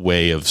cool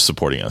way of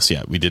supporting us.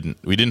 Yeah, we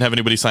didn't have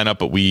anybody sign up,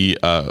 but we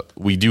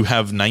do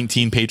have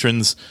 19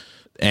 patrons,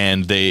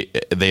 and they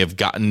have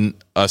gotten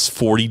us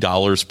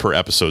 $40 per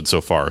episode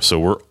so far. So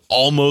we're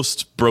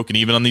almost broken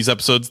even on these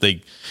episodes.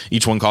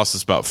 Each one costs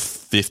us about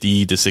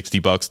 $50 to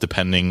 $60,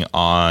 depending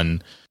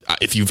on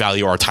if you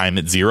value our time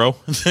at zero,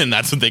 then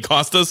that's what they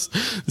cost us.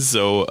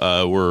 So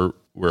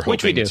we're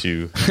hoping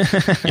to.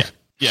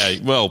 Yeah.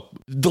 Well,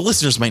 the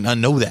listeners might not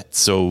know that,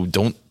 so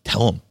don't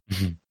tell them.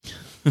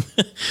 Mm-hmm.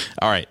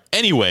 All right.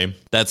 Anyway,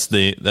 that's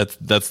the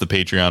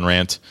Patreon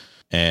rant,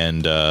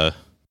 and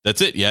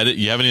that's it. Yeah,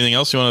 you have anything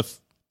else you want to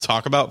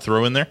talk about?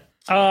 Throw in there.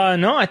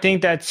 No, I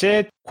think that's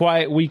it.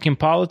 Quiet week in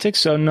politics,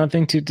 so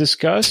nothing to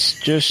discuss.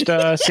 Just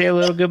say a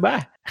little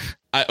goodbye.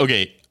 I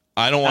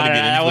don't want to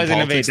get into the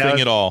politics thing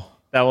at all.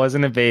 That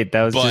wasn't a bait.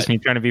 That was just me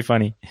trying to be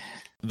funny.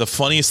 The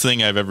funniest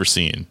thing I've ever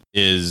seen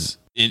is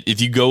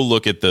if you go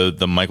look at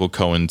the Michael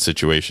Cohen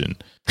situation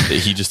that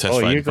he just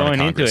testified in front of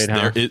Congress.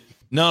 Into it,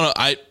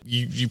 huh?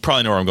 You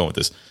probably know where I'm going with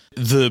this.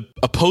 The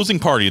opposing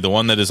party, the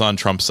one that is on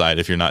Trump's side,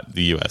 if you're not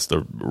the U.S.,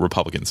 the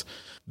Republicans,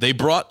 they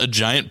brought a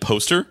giant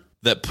poster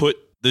that put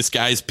this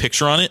guy's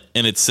picture on it,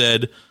 and it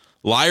said,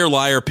 "Liar,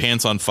 liar,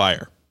 pants on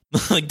fire."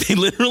 Like, they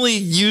literally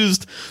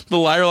used the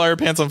liar, liar,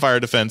 pants on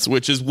fire defense,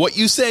 which is what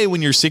you say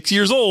when you're 6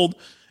 years old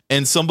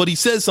and somebody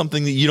says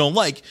something that you don't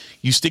like.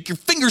 You stick your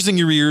fingers in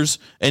your ears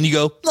and you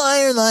go,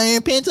 liar,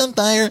 liar, pants on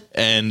fire.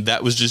 And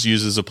that was just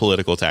used as a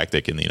political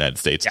tactic in the United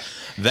States. Yeah.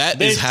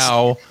 That is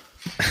how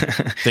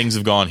things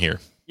have gone here.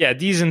 Yeah,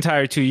 these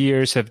entire 2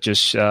 years have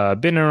just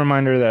been a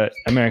reminder that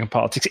American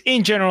politics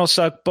in general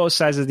suck. Both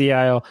sides of the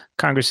aisle.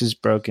 Congress is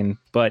broken,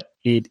 but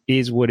it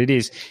is what it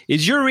is.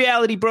 Is your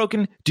reality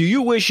broken? Do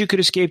you wish you could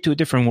escape to a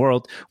different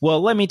world?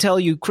 Well, let me tell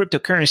you,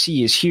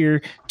 cryptocurrency is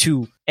here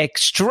to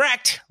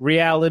extract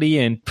reality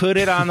and put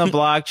it on the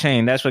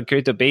blockchain. That's what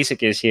Crypto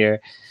Basic is here,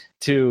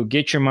 to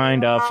get your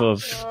mind off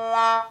of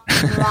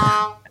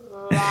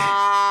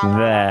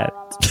that.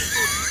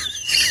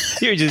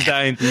 You're just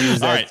dying to use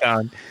that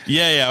sound.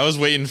 Yeah. I was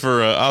waiting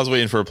for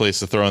a place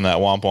to throw in that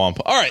womp womp.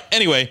 All right.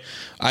 Anyway,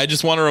 I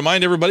just want to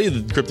remind everybody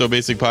that the Crypto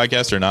Basic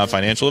Podcast are not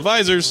financial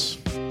advisors.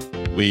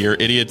 We are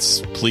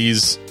idiots.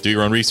 Please do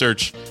your own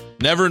research.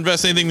 Never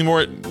invest anything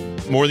more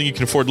than you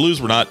can afford to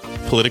lose. We're not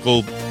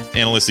political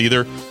analysts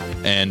either.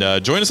 And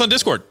join us on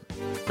Discord.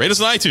 Rate us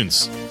on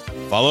iTunes.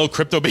 Follow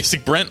Crypto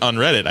Basic Brent on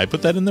Reddit. I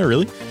put that in there,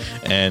 really.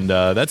 And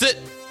that's it.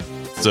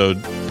 So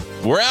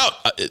we're out.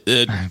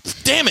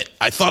 Damn it.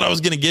 I thought I was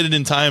going to get it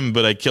in time,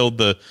 but I killed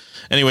the...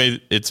 Anyway,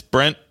 it's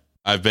Brent.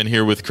 I've been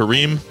here with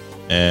Kareem.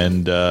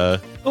 And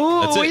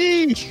that's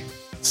it.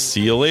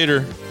 See you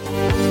later.